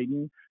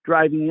widen,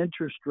 driving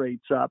interest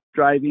rates up,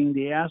 driving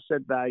the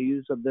asset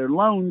values of their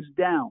loans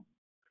down.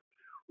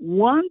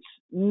 Once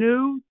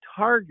new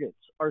targets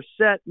are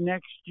set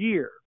next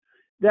year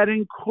that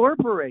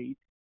incorporate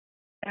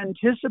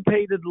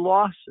anticipated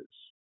losses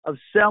of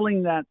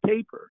selling that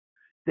paper,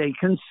 they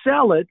can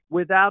sell it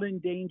without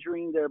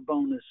endangering their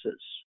bonuses.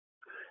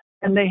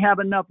 And they have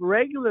enough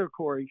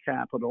regulatory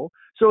capital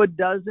so it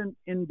doesn't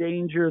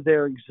endanger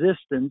their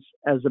existence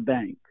as a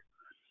bank.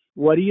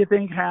 What do you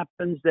think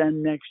happens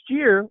then next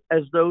year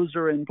as those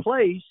are in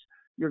place?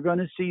 You're going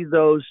to see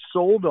those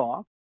sold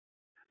off.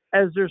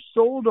 As they're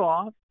sold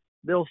off,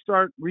 they'll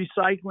start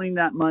recycling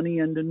that money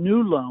into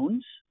new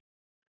loans.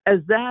 As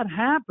that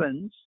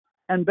happens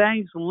and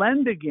banks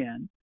lend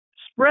again,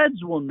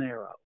 spreads will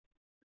narrow.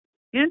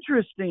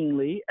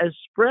 Interestingly, as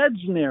spreads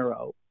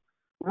narrow,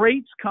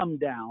 rates come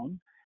down,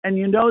 and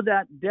you know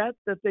that debt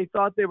that they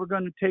thought they were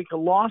going to take a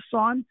loss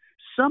on,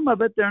 some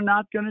of it they're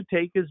not going to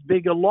take as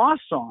big a loss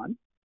on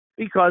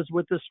because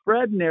with the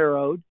spread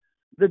narrowed,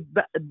 the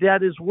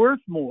debt is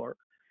worth more,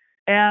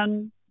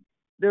 and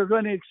they're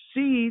going to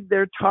exceed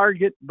their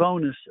target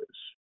bonuses.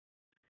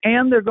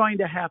 And they're going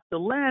to have to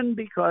lend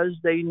because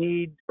they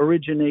need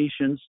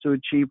originations to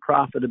achieve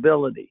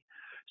profitability.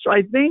 So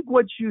I think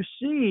what you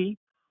see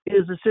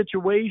is a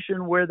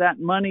situation where that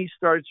money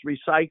starts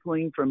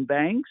recycling from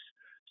banks.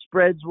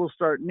 Spreads will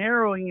start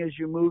narrowing as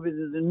you move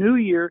into the new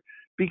year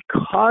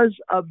because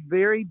of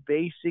very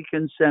basic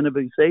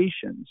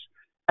incentivizations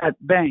at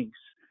banks.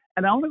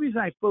 And the only reason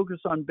I focus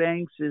on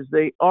banks is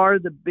they are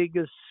the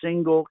biggest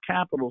single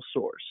capital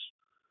source.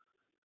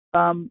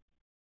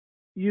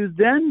 You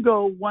then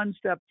go one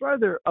step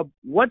further of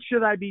what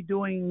should I be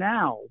doing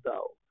now,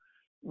 though,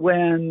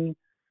 when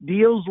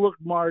deals look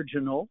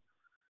marginal.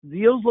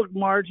 Deals look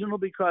marginal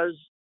because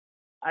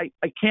I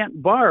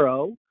can't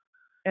borrow.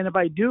 And if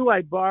I do,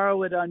 I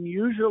borrow at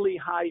unusually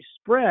high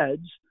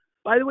spreads.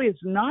 By the way,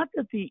 it's not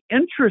that the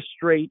interest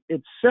rate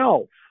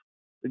itself,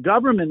 the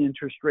government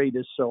interest rate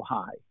is so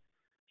high.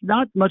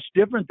 Not much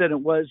different than it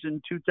was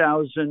in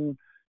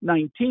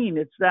 2019.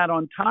 It's that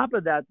on top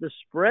of that, the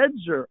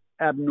spreads are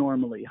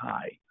abnormally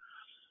high.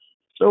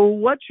 So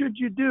what should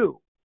you do?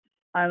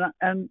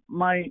 And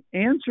my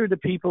answer to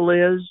people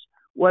is,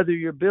 whether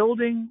you're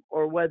building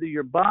or whether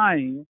you're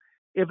buying,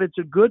 if it's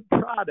a good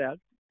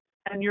product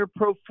and your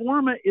pro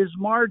forma is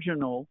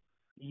marginal,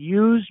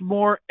 use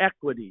more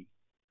equity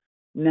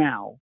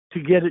now to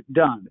get it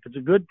done. If it's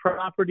a good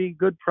property,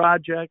 good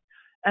project,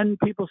 and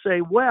people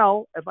say,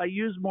 well, if I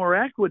use more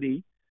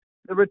equity,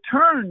 the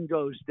return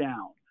goes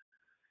down.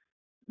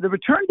 The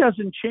return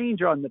doesn't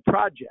change on the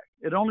project.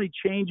 It only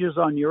changes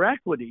on your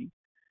equity.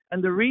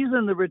 And the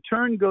reason the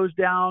return goes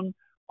down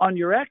on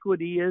your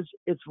equity is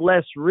it's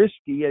less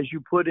risky as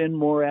you put in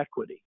more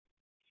equity.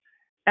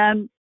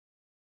 And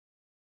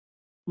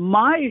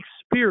my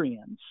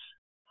experience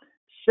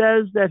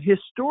says that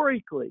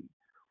historically,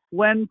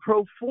 when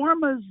pro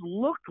formas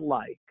look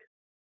like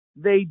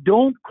they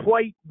don't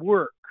quite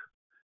work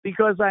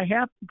because I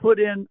have to put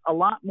in a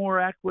lot more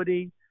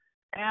equity,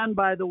 and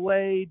by the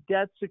way,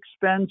 debt's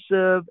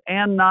expensive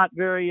and not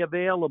very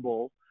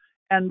available,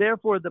 and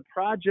therefore the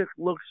project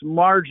looks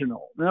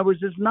marginal. In other words,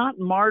 it's not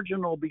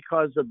marginal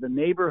because of the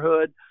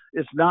neighborhood,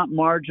 it's not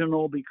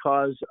marginal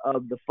because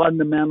of the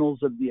fundamentals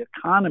of the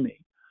economy.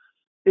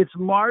 It's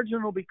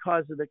marginal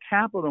because of the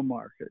capital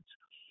markets.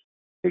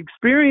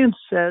 Experience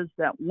says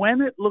that when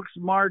it looks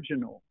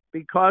marginal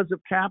because of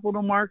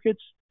capital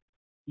markets,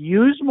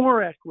 use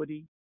more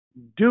equity,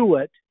 do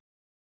it,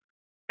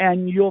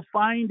 and you'll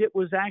find it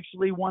was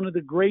actually one of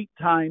the great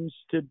times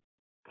to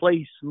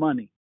place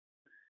money.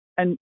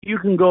 And you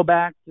can go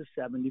back to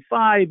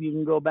 75, you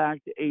can go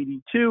back to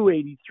 82,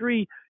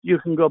 83, you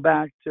can go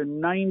back to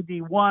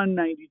 91,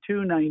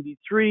 92,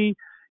 93,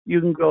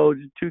 you can go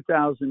to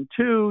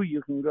 2002,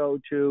 you can go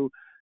to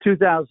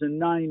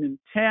 2009 and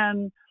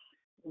 10.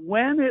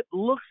 When it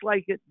looks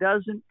like it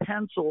doesn't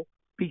pencil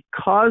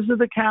because of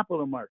the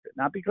capital market,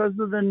 not because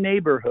of the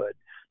neighborhood,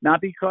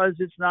 not because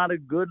it's not a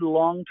good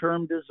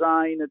long-term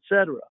design,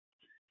 etc.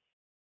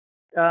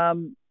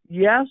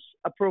 Yes,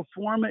 a pro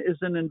forma is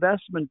an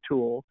investment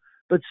tool,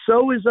 but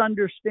so is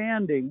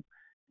understanding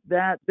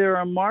that there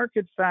are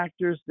market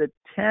factors that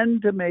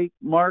tend to make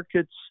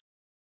markets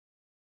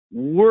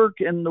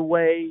work in the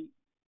way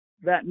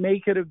that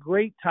make it a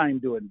great time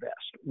to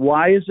invest.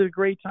 Why is it a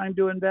great time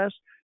to invest?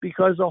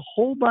 Because a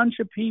whole bunch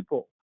of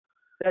people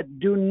that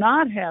do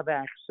not have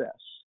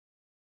access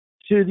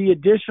to the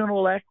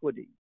additional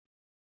equity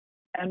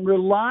and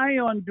rely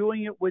on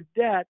doing it with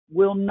debt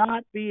will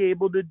not be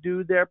able to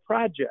do their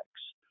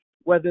projects,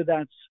 whether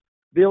that's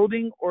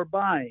building or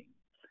buying.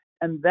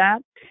 And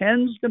that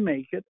tends to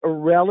make it a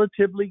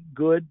relatively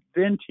good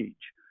vintage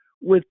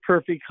with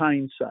perfect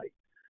hindsight.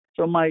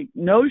 So my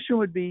notion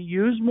would be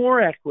use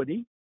more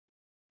equity,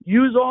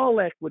 use all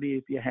equity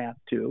if you have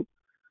to,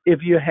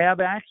 if you have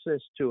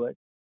access to it.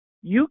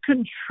 You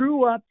can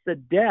true up the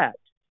debt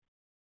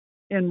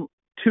in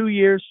 2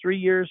 years, 3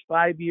 years,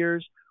 5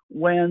 years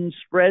when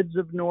spreads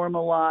have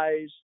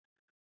normalized,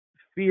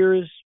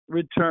 fear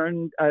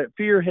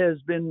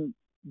has been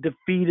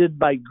defeated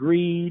by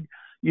greed.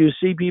 You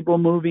see people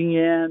moving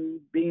in,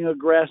 being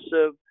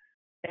aggressive,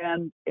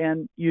 and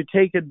you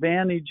take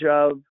advantage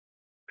of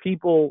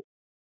people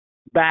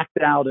backed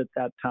out at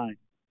that time.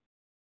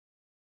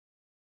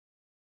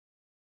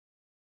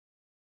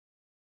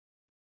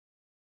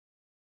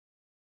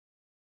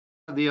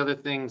 The other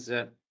things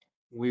that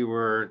we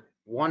were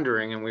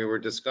wondering and we were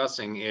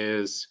discussing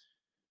is,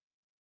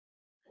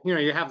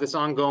 you have this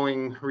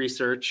ongoing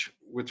research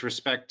with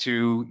respect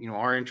to,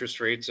 are interest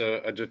rates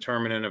a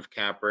determinant of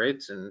cap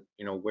rates, and,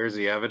 where's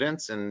the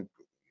evidence? And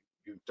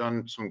you've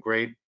done some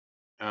great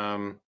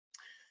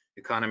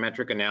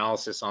econometric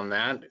analysis on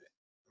that.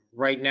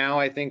 Right now,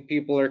 I think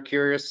people are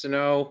curious to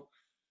know,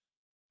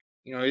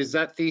 is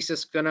that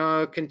thesis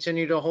gonna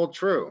continue to hold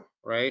true,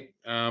 right?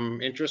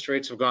 Interest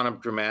rates have gone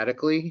up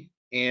dramatically,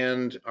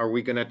 and are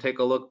we gonna take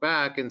a look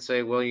back and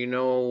say, well, you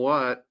know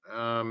what,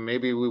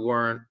 maybe we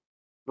weren't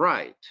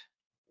right?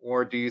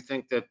 Or do you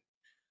think that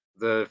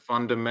the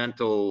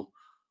fundamental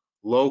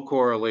low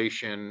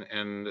correlation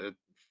and the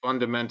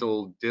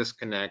fundamental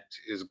disconnect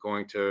is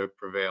going to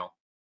prevail?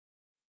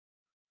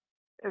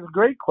 It's a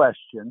great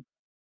question.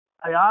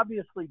 I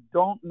obviously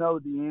don't know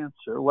the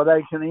answer. What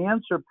I can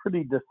answer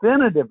pretty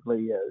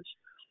definitively is,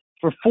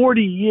 for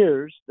 40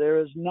 years, there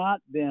has not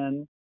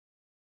been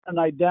an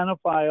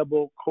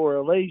identifiable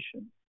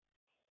correlation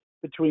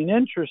between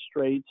interest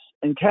rates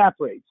and cap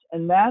rates.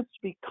 And that's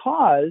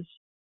because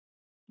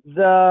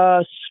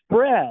the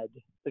spread,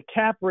 the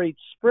cap rate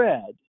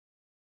spread,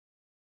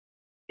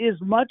 is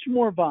much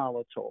more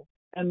volatile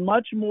and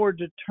much more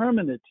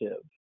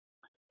determinative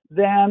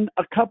than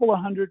a couple of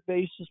 100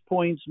 basis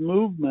points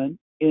movement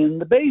in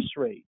the base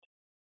rate.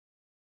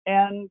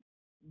 And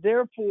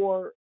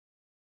therefore,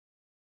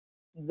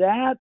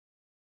 that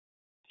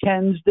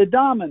tends to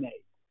dominate.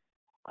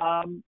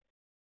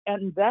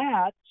 And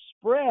that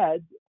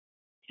spread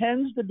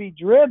tends to be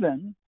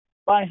driven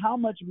by how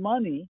much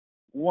money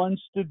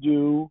wants to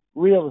do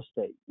real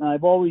estate. And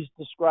I've always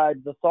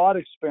described the thought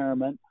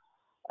experiment.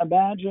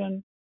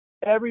 Imagine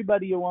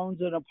everybody who owns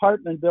an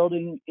apartment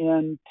building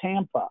in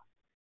Tampa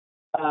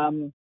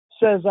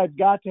says, I've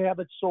got to have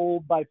it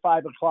sold by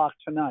 5 o'clock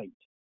tonight.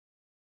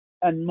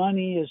 And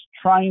money is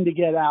trying to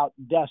get out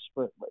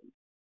desperately.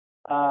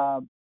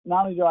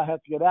 Not only do I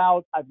have to get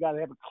out, I've got to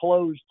have it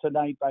closed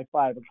tonight by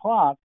 5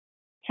 o'clock.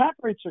 Cap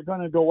rates are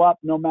going to go up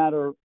no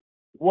matter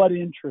what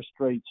interest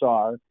rates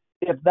are.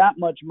 if that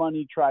much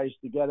money tries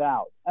to get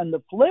out. And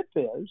the flip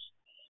is,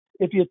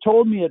 if you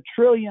told me $1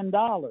 trillion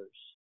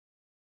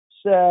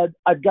said,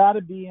 I've got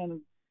to be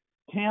in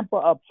Tampa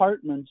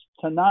apartments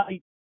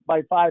tonight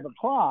by 5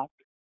 o'clock,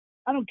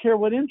 I don't care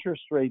what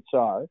interest rates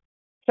are,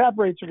 cap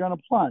rates are going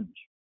to plunge,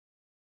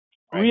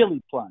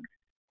 really plunge.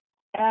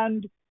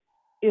 And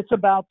it's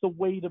about the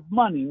weight of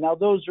money. Now,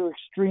 those are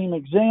extreme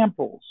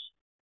examples.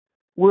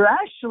 We're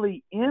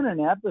actually in an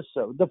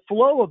episode. The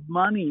flow of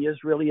money is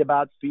really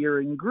about fear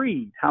and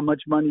greed. How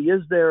much money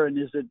is there, and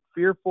is it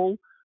fearful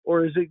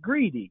or is it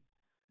greedy?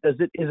 Is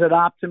it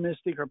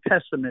optimistic or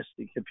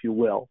pessimistic, if you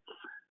will?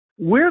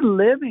 We're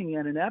living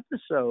in an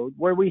episode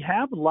where we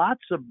have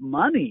lots of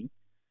money.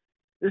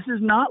 This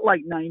is not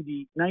like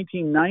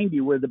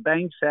 1990 where the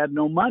banks had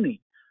no money,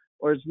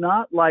 or it's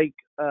not like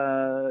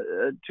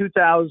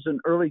 2000,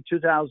 early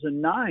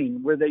 2009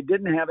 where they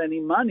didn't have any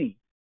money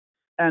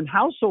and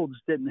households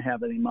didn't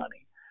have any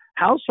money.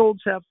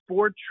 Households have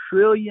 $4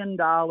 trillion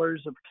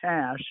of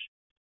cash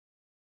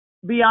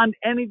beyond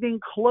anything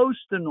close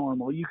to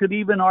normal. You could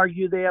even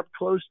argue they have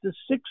close to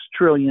 $6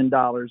 trillion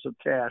of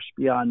cash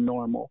beyond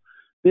normal.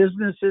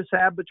 Businesses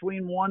have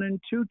between $1 and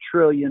 $2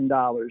 trillion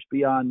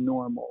beyond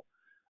normal.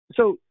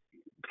 So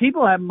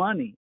people have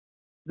money.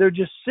 They're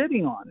just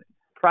sitting on it.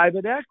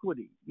 Private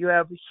equity, you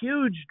have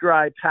huge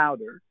dry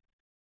powder.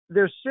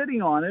 They're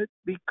sitting on it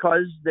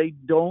because they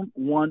don't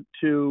want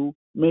to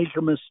make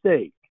a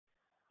mistake.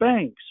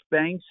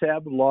 Banks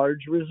have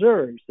large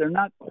reserves. They're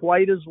not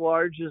quite as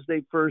large as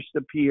they first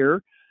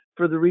appear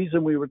for the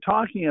reason we were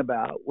talking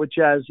about, which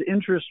as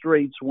interest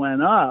rates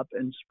went up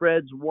and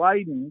spreads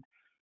widened,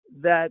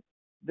 that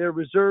their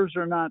reserves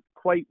are not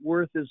quite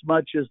worth as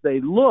much as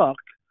they look,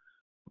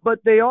 but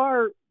they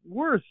are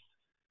worth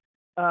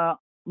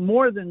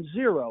more than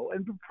zero.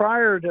 And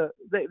prior to,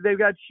 they've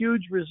got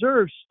huge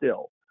reserves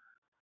still.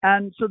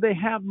 And so they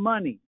have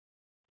money.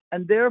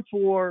 And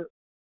therefore,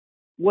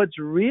 what's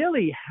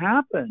really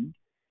happened,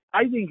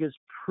 I think, is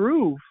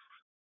proof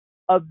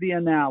of the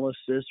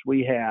analysis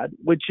we had,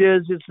 which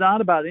is it's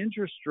not about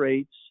interest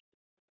rates.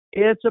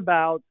 It's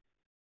about,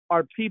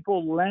 are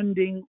people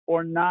lending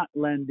or not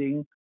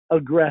lending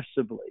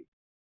aggressively?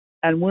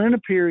 And we're in a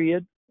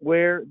period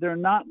where they're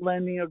not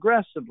lending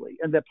aggressively.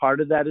 And that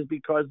part of that is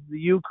because of the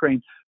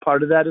Ukraine.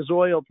 Part of that is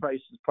oil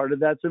prices. Part of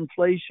that's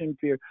inflation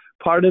fear.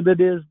 Part of it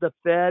is the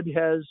Fed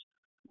has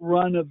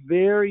run a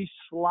very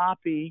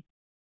sloppy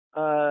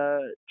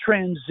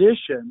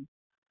transition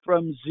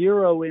from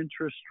zero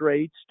interest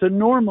rates to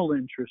normal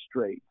interest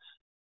rates.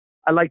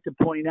 I like to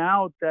point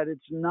out that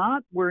it's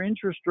not where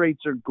interest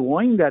rates are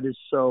going that is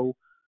so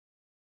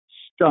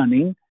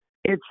stunning.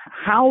 It's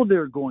how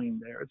they're going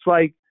there. It's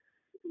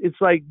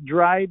like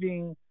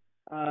driving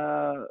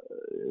to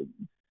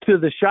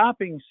the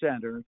shopping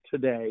center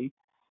today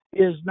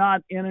is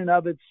not in and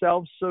of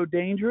itself so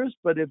dangerous,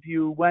 but if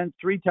you went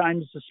 3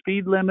 times the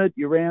speed limit,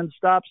 you ran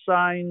stop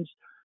signs,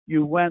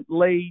 you went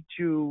late,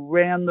 you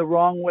ran the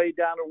wrong way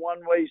down a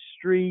one-way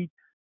street,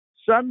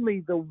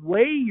 suddenly the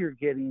way you're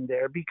getting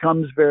there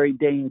becomes very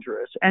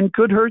dangerous and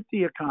could hurt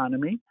the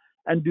economy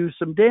and do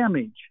some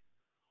damage.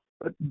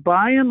 But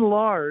by and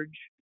large,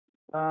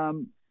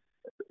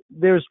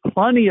 there's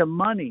plenty of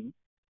money.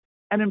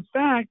 And in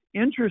fact,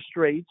 interest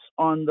rates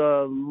on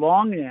the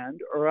long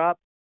end are up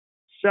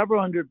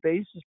several hundred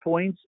basis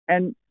points.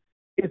 And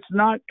it's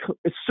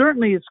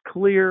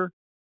clear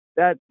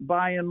that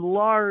by and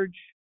large,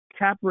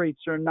 cap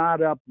rates are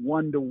not up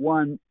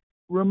 1-to-1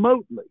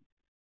 remotely.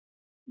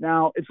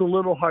 Now, it's a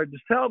little hard to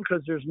tell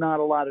because there's not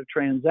a lot of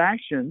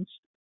transactions,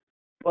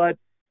 but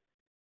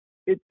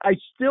I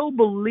still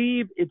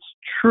believe it's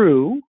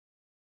true.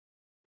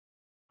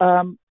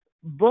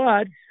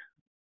 But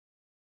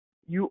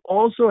you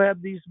also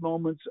have these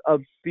moments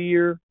of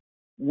fear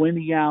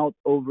winning out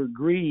over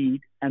greed,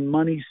 and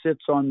money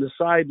sits on the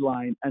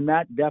sideline, and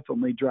that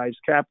definitely drives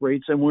cap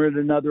rates, and we're in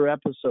another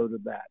episode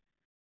of that.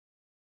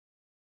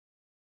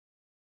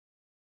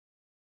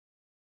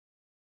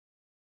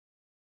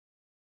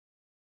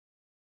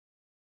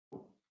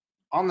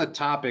 On the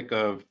topic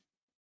of,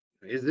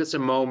 is this a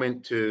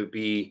moment to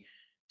be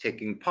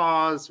taking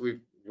pause?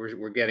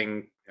 We're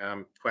getting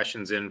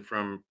questions in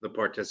from the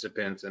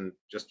participants, and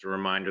just a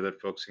reminder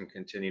that folks can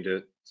continue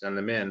to send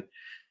them in.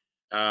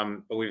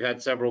 But we've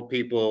had several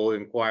people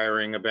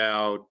inquiring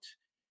about,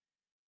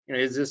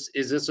 is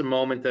this a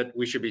moment that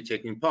we should be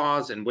taking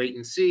pause and wait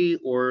and see,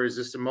 or is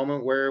this a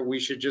moment where we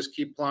should just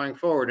keep flying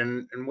forward?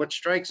 And what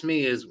strikes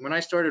me is when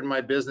I started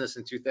my business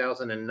in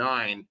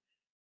 2009,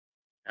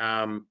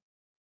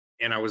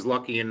 and I was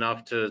lucky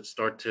enough to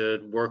start to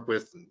work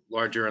with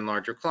larger and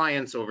larger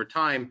clients over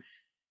time.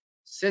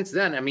 Since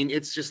then, I mean,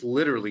 it's just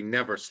literally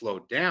never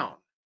slowed down.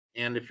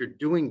 And if you're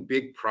doing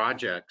big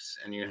projects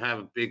and you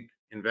have big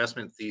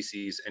investment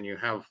theses and you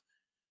have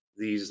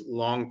these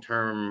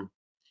long-term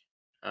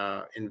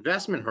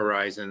investment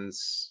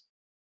horizons,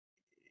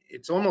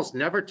 it's almost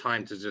never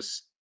time to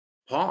just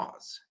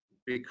pause,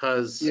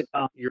 because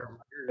you're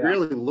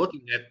really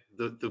looking at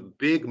the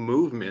big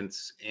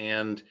movements,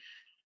 and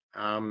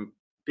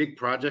big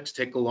projects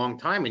take a long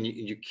time, and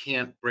you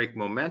can't break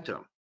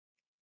momentum.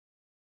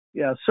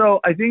 Yeah, so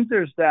I think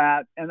there's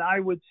that, and I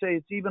would say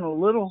it's even a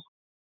little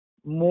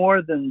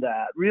more than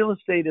that. Real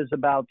estate is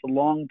about the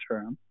long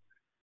term.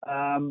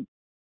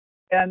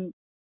 And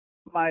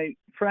my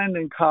friend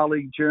and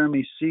colleague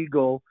Jeremy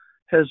Siegel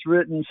has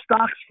written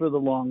Stocks for the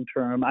Long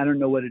Term. I don't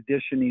know what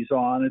edition he's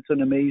on. It's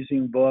an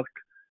amazing book.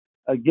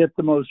 Get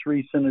the most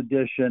recent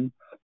edition.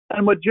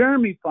 And what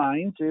Jeremy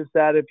finds is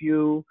that if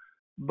you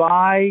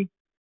buy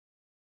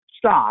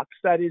stocks,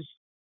 that is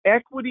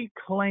equity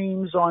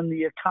claims on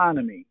the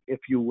economy, if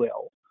you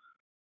will,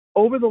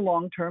 over the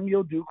long term,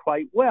 you'll do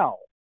quite well.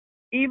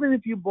 Even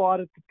if you bought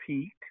at the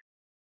peak,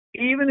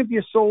 even if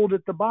you sold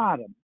at the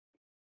bottom,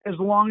 as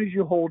long as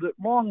you hold it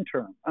long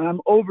term. And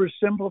I'm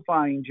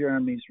oversimplifying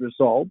Jeremy's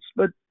results,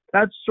 but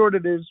that sort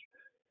of is,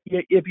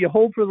 if you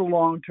hold for the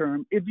long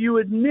term, if you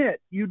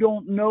admit you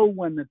don't know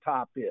when the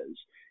top is,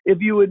 if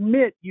you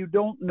admit you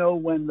don't know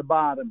when the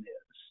bottom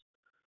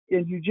is,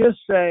 and you just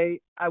say,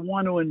 I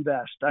want to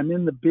invest, I'm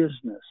in the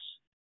business,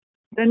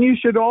 then you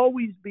should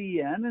always be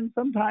in. And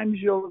sometimes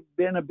you'll have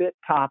been a bit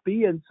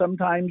toppy, and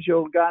sometimes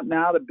you'll have gotten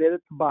out a bit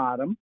at the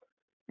bottom,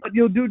 but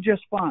you'll do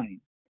just fine.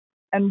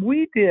 And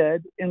we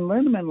did, in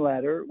Linneman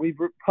Letter, we've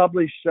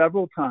published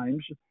several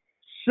times,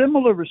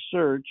 similar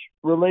research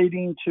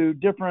relating to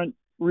different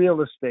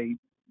real estate,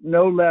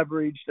 no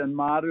leveraged and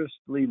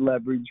modestly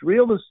leveraged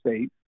real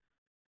estate.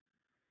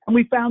 And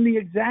we found the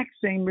exact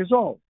same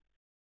result.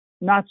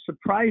 Not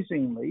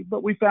surprisingly,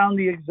 but we found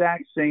the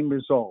exact same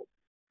result.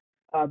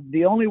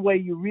 The only way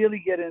you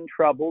really get in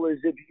trouble is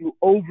if you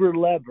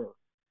over-lever.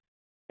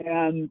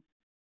 And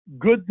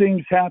good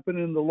things happen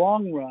in the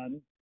long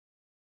run,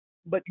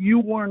 but you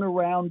weren't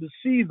around to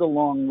see the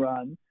long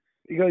run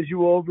because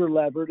you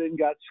over-levered and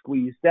got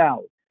squeezed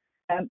out.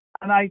 And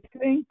I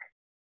think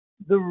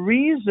the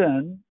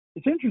reason,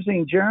 it's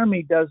interesting,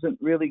 Jeremy doesn't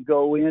really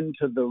go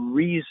into the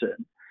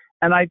reason.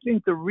 And I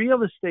think the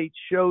real estate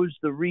shows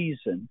the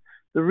reason.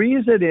 The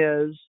reason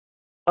is,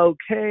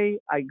 okay,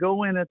 I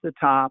go in at the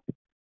top.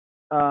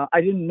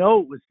 I didn't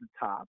know it was the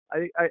top.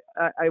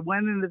 I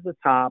went in at the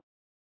top,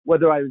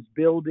 whether I was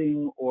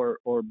building or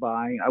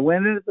buying. I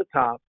went in at the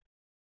top.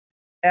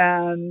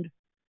 And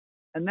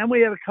then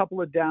we had a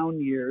couple of down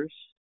years.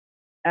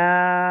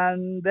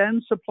 And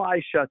then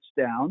supply shuts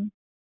down.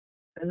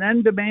 And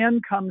then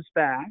demand comes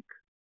back.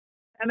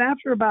 And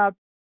after about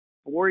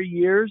 4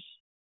 years,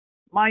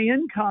 my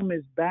income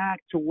is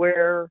back to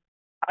where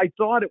I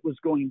thought it was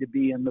going to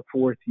be in the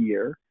fourth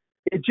year.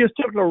 It just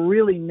took a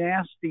really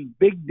nasty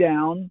big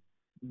down,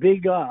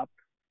 big up,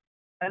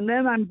 and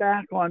then I'm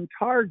back on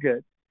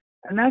target.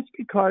 And that's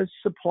because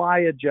supply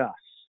adjusts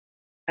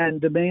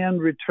and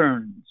demand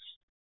returns.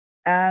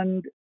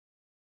 And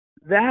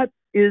that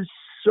is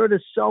sort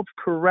of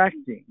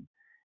self-correcting.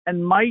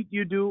 And might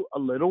you do a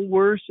little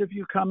worse if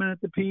you come in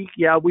at the peak?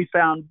 Yeah, we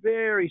found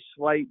very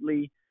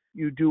slightly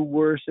you do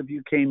worse if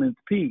you came in at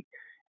the peak.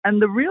 And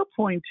the real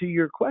point to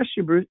your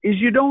question, Bruce, is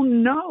you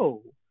don't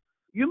know.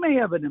 You may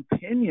have an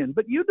opinion,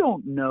 but you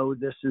don't know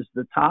this is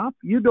the top.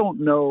 You don't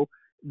know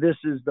this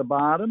is the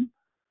bottom.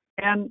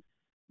 And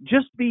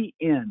just be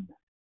in.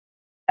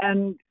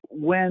 And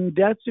when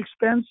debt's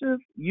expensive,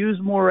 use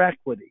more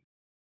equity.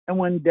 And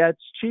when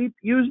debt's cheap,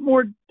 use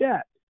more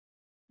debt.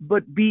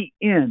 But be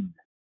in.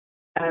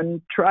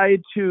 And try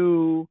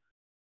to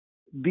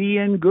be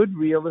in good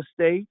real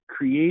estate,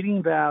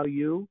 creating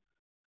value,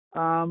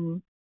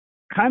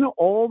 kind of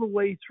all the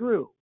way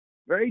through.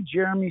 Very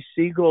Jeremy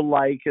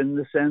Siegel-like in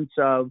the sense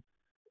of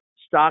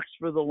stocks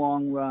for the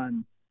long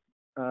run,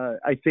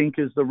 I think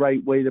is the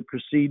right way to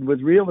proceed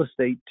with real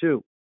estate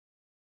too.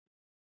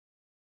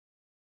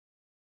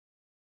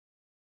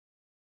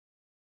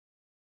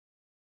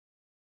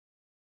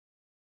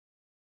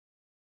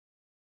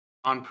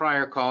 On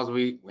prior calls,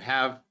 we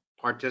have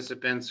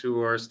participants who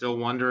are still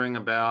wondering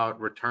about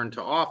return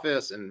to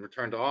office, and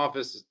return to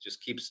office just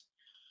keeps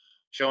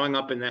showing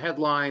up in the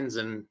headlines.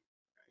 And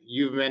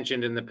you've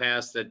mentioned in the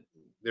past that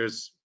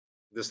there's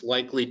this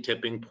likely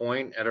tipping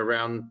point at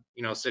around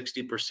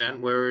 60%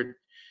 where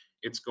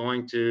it's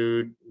going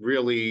to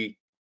really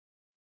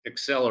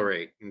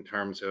accelerate in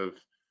terms of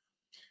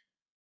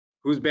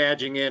who's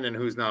badging in and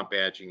who's not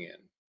badging in.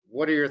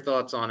 What are your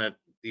thoughts on it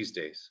these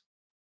days?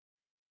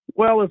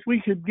 Well, if we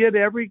could get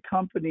every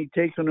company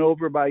taken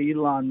over by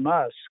Elon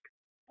Musk,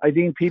 I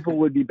think people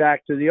would be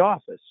back to the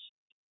office.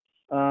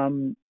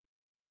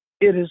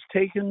 It has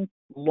taken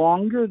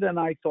longer than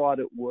I thought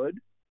it would.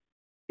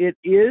 It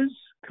is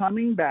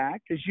coming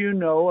back, as you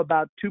know,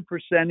 about 2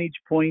 percentage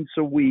points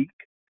a week,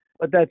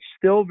 but that's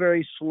still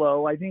very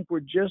slow. I think we're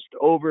just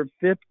over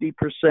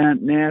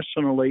 50%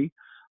 nationally,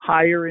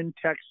 higher in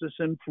Texas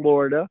and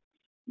Florida,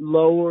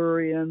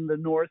 lower in the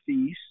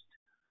Northeast.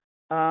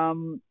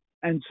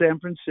 And San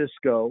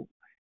Francisco.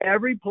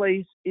 Every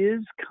place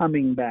is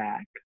coming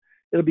back.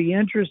 It'll be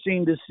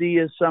interesting to see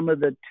as some of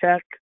the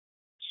tech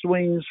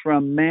swings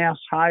from mass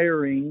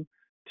hiring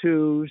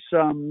to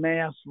some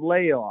mass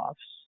layoffs,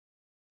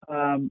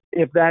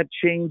 if that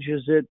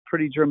changes it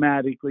pretty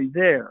dramatically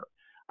there.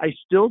 I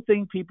still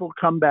think people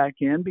come back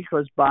in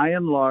because by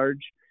and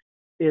large,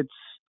 it's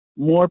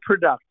more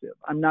productive.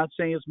 I'm not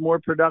saying it's more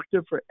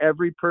productive for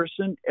every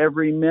person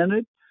every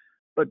minute,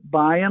 but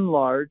by and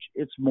large,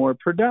 it's more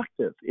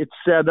productive. It's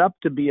set up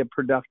to be a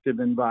productive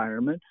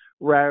environment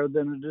rather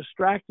than a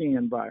distracting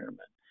environment.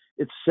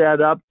 It's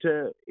set up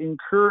to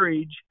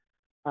encourage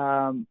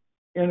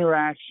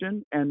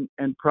interaction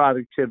and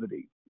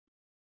productivity.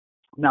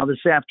 Now,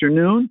 this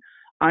afternoon,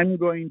 I'm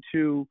going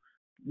to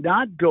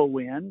not go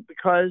in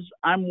because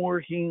I'm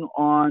working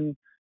on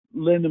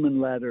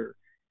Linneman letter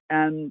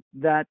and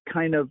that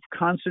kind of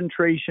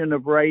concentration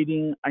of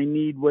writing I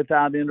need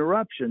without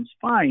interruptions.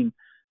 Fine,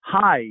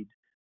 hide.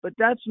 But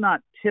that's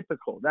not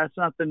typical. That's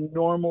not the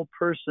normal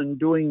person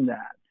doing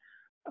that.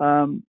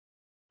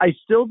 I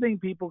still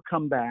think people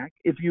come back.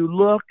 If you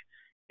look,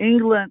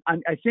 England,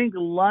 I think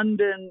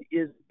London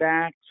is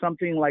back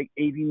something like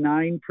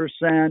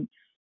 89%.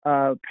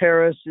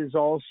 Paris is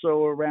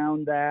also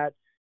around that.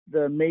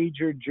 The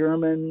major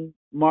German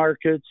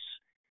markets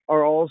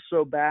are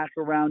also back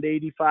around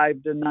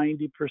 85 to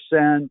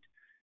 90%.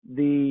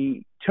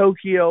 The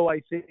Tokyo,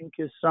 I think,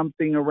 is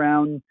something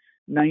around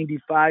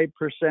 95%.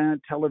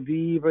 Tel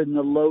Aviv in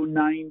the low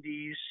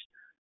 90s.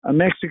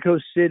 Mexico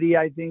City,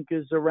 I think,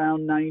 is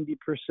around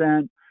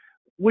 90%,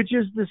 which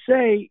is to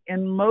say,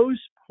 in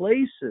most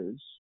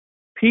places,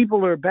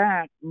 people are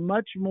back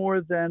much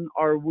more than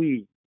are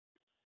we.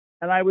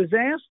 And I was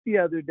asked the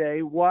other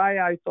day why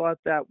I thought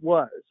that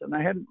was, and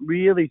I hadn't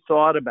really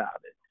thought about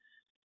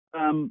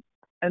it.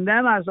 And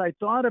then as I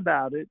thought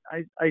about it,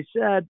 I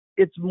said,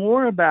 it's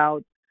more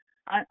about,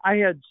 I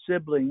had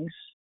siblings,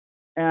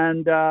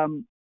 and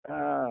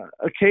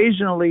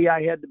occasionally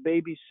I had to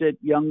babysit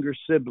younger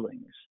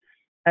siblings.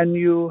 And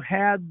you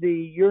had the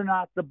 "you're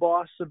not the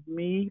boss of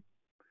me"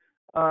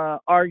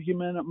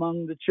 argument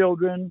among the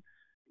children.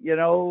 You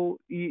know,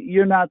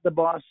 you're not the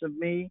boss of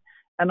me.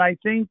 And I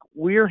think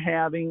we're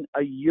having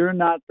a "you're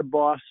not the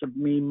boss of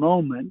me"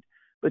 moment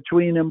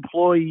between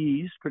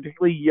employees,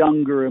 particularly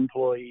younger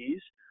employees,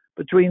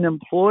 between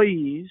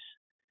employees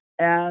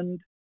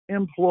and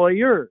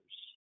employers.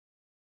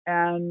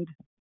 And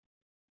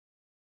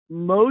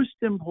most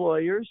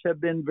employers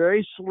have been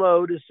very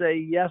slow to say,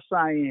 yes,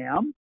 I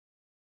am.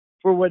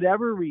 For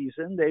whatever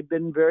reason, they've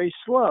been very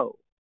slow.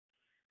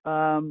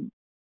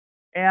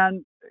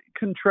 And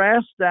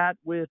contrast that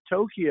with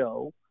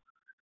Tokyo.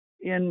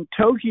 In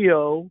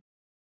Tokyo,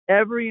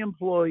 every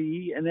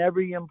employee and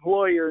every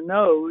employer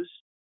knows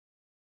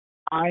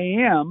I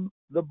am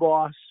the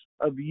boss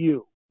of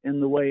you in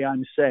the way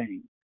I'm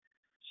saying.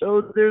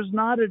 So there's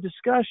not a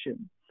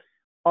discussion.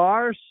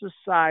 Our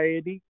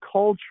society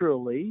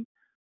culturally,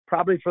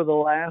 probably for the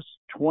last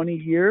 20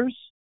 years,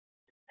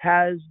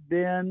 has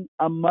been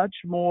a much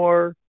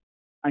more,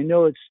 I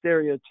know it's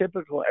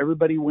stereotypical,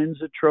 everybody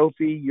wins a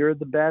trophy, you're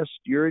the best,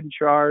 you're in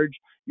charge,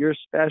 you're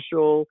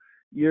special,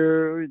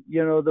 you're,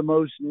 the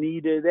most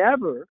needed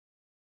ever.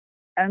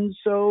 And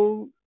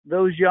so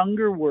those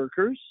younger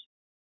workers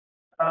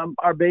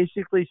are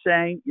basically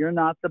saying, you're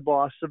not the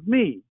boss of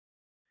me.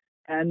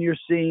 And you're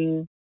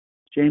seeing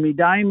Jamie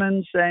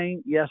Dimon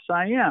saying, yes,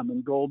 I am,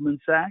 and Goldman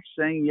Sachs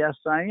saying, yes,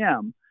 I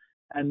am,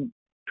 and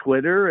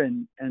Twitter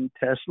and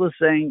Tesla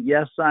saying,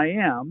 yes, I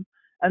am,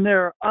 and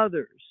there are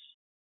others.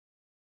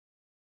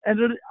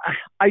 And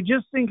I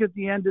just think at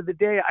the end of the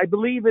day, I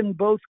believe in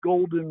both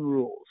golden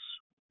rules.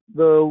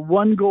 The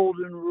one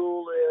golden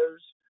rule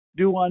is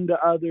do unto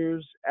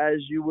others as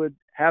you would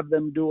have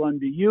them do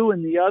unto you,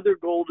 and the other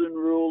golden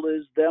rule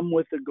is them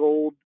with the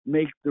gold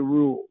make the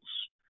rules.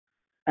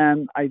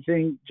 And I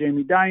think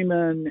Jamie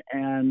Dimon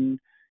and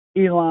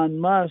Elon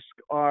Musk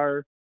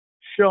are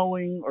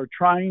showing or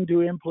trying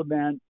to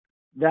implement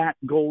that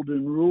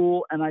golden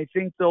rule, and I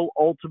think they'll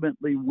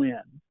ultimately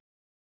win.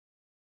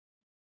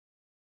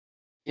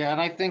 Yeah,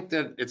 and I think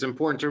that it's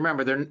important to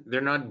remember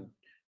they're not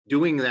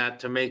doing that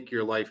to make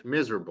your life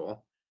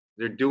miserable.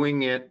 They're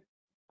doing it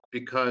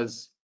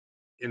because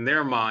in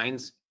their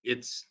minds,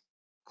 it's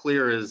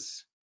clear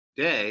as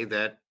day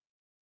that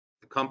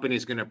the company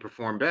is going to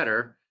perform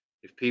better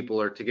if people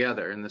are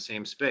together in the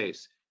same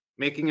space.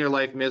 Making your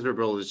life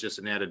miserable is just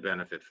an added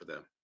benefit for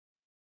them.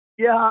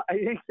 Yeah,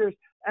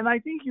 I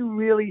think you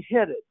really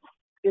hit it.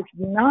 It's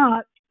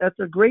not, that's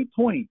a great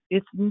point.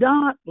 It's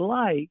not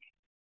like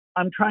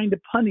I'm trying to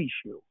punish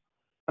you.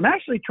 I'm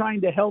actually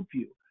trying to help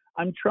you.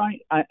 I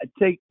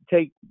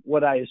take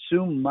what I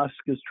assume Musk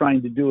is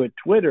trying to do at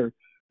Twitter,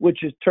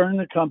 which is turn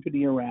the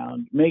company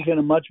around, make it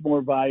a much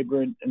more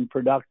vibrant and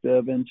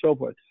productive and so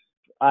forth.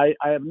 I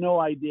have no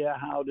idea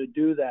how to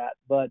do that,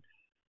 but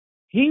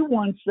he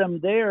wants them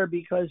there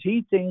because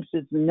he thinks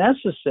it's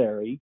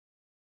necessary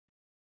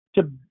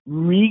to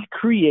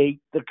recreate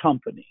the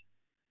company.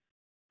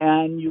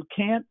 And you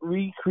can't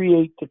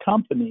recreate the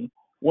company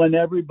when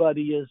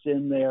everybody is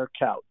in their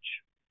couch.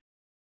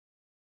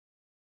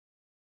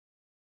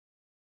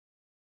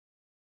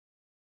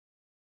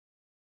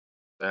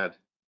 That.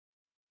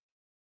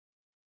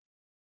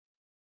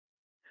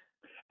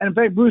 And in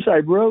fact, Bruce, I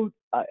wrote,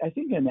 I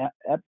think an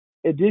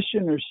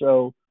edition or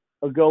so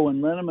ago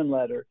in Linneman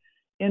letter,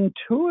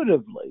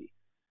 intuitively,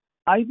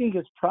 I think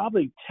it's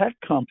probably tech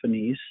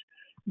companies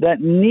that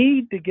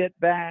need to get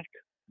back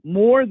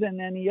more than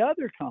any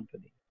other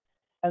company.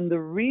 And the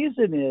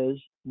reason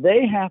is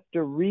they have to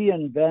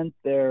reinvent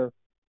their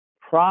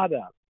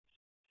product,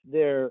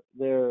 their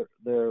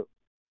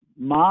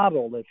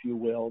model, if you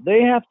will.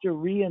 They have to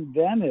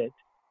reinvent it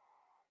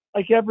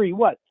like every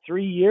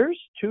 3 years,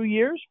 2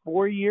 years,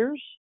 4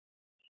 years.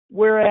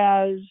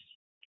 Whereas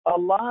a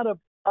lot of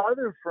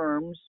other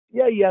firms,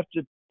 you have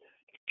to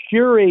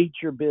curate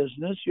your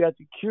business, you have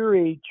to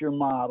curate your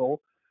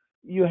model,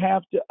 you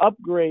have to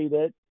upgrade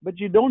it, but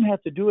you don't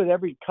have to do it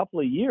every couple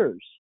of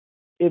years.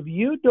 If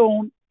you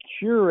don't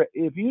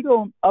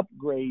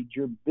upgrade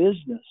your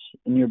business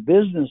and your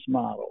business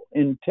model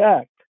in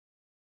tech,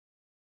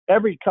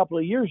 every couple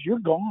of years you're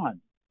gone.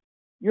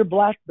 You're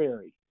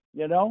BlackBerry,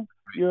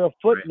 you're a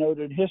footnote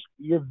in history,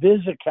 you're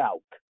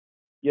VisiCalc,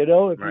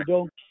 if you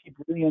don't keep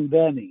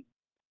reinventing.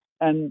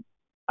 And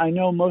I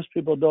know most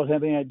people don't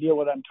have any idea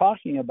what I'm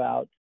talking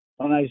about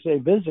when I say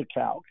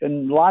VisiCalc,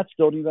 and lots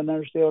don't even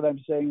understand what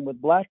I'm saying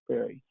with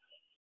BlackBerry.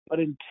 But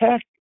in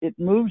tech, it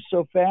moves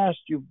so fast,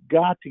 you've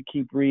got to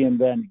keep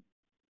reinventing.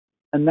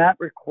 And that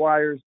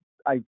requires,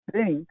 I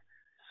think,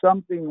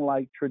 something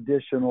like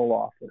traditional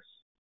office.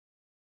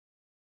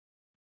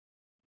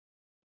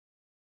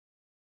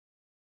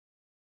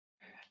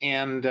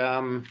 And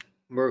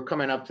we're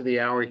coming up to the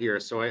hour here,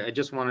 so I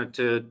just wanted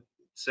to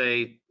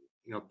say,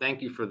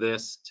 thank you for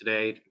this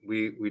today.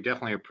 We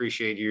definitely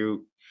appreciate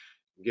you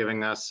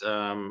giving us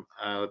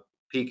a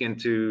peek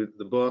into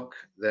the book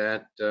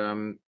that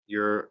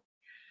you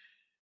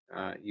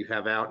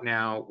have out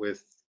now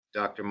with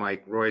Dr.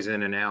 Mike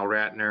Roizen and Al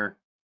Ratner.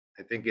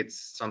 I think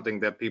it's something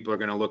that people are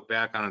going to look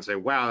back on and say,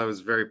 wow, that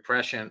was very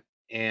prescient.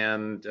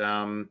 And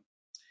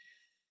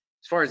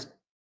as far as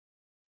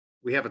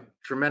we have a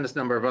tremendous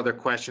number of other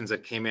questions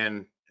that came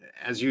in.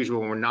 As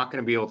usual, we're not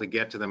going to be able to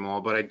get to them all,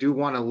 but I do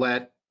want to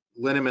let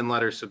Linneman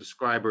Letter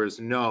subscribers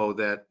know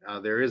that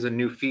there is a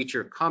new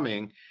feature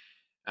coming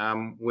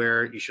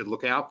where you should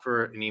look out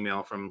for an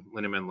email from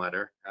Linneman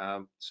Letter.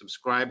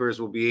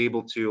 Subscribers will be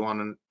able to,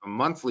 on a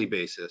monthly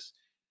basis,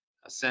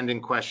 send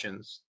in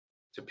questions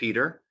to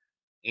Peter,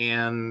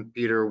 and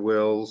Peter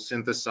will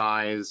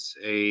synthesize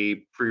a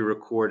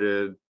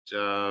pre-recorded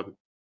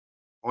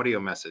audio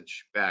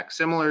message back,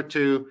 similar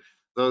to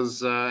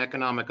those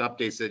economic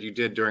updates that you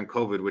did during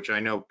COVID, which I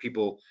know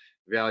people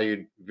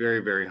valued very,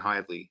 very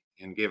highly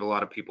and gave a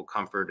lot of people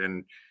comfort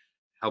and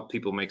helped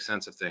people make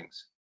sense of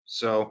things.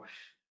 So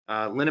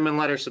Linneman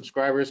Letter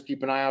subscribers,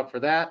 keep an eye out for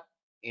that.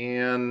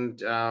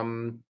 And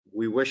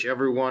we wish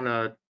everyone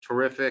a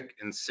terrific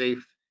and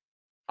safe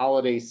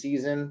holiday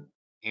season,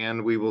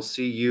 and we will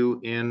see you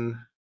in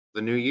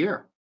the new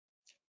year.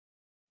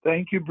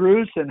 Thank you,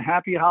 Bruce, and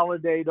happy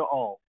holiday to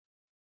all.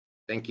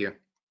 Thank you.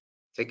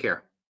 Take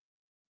care.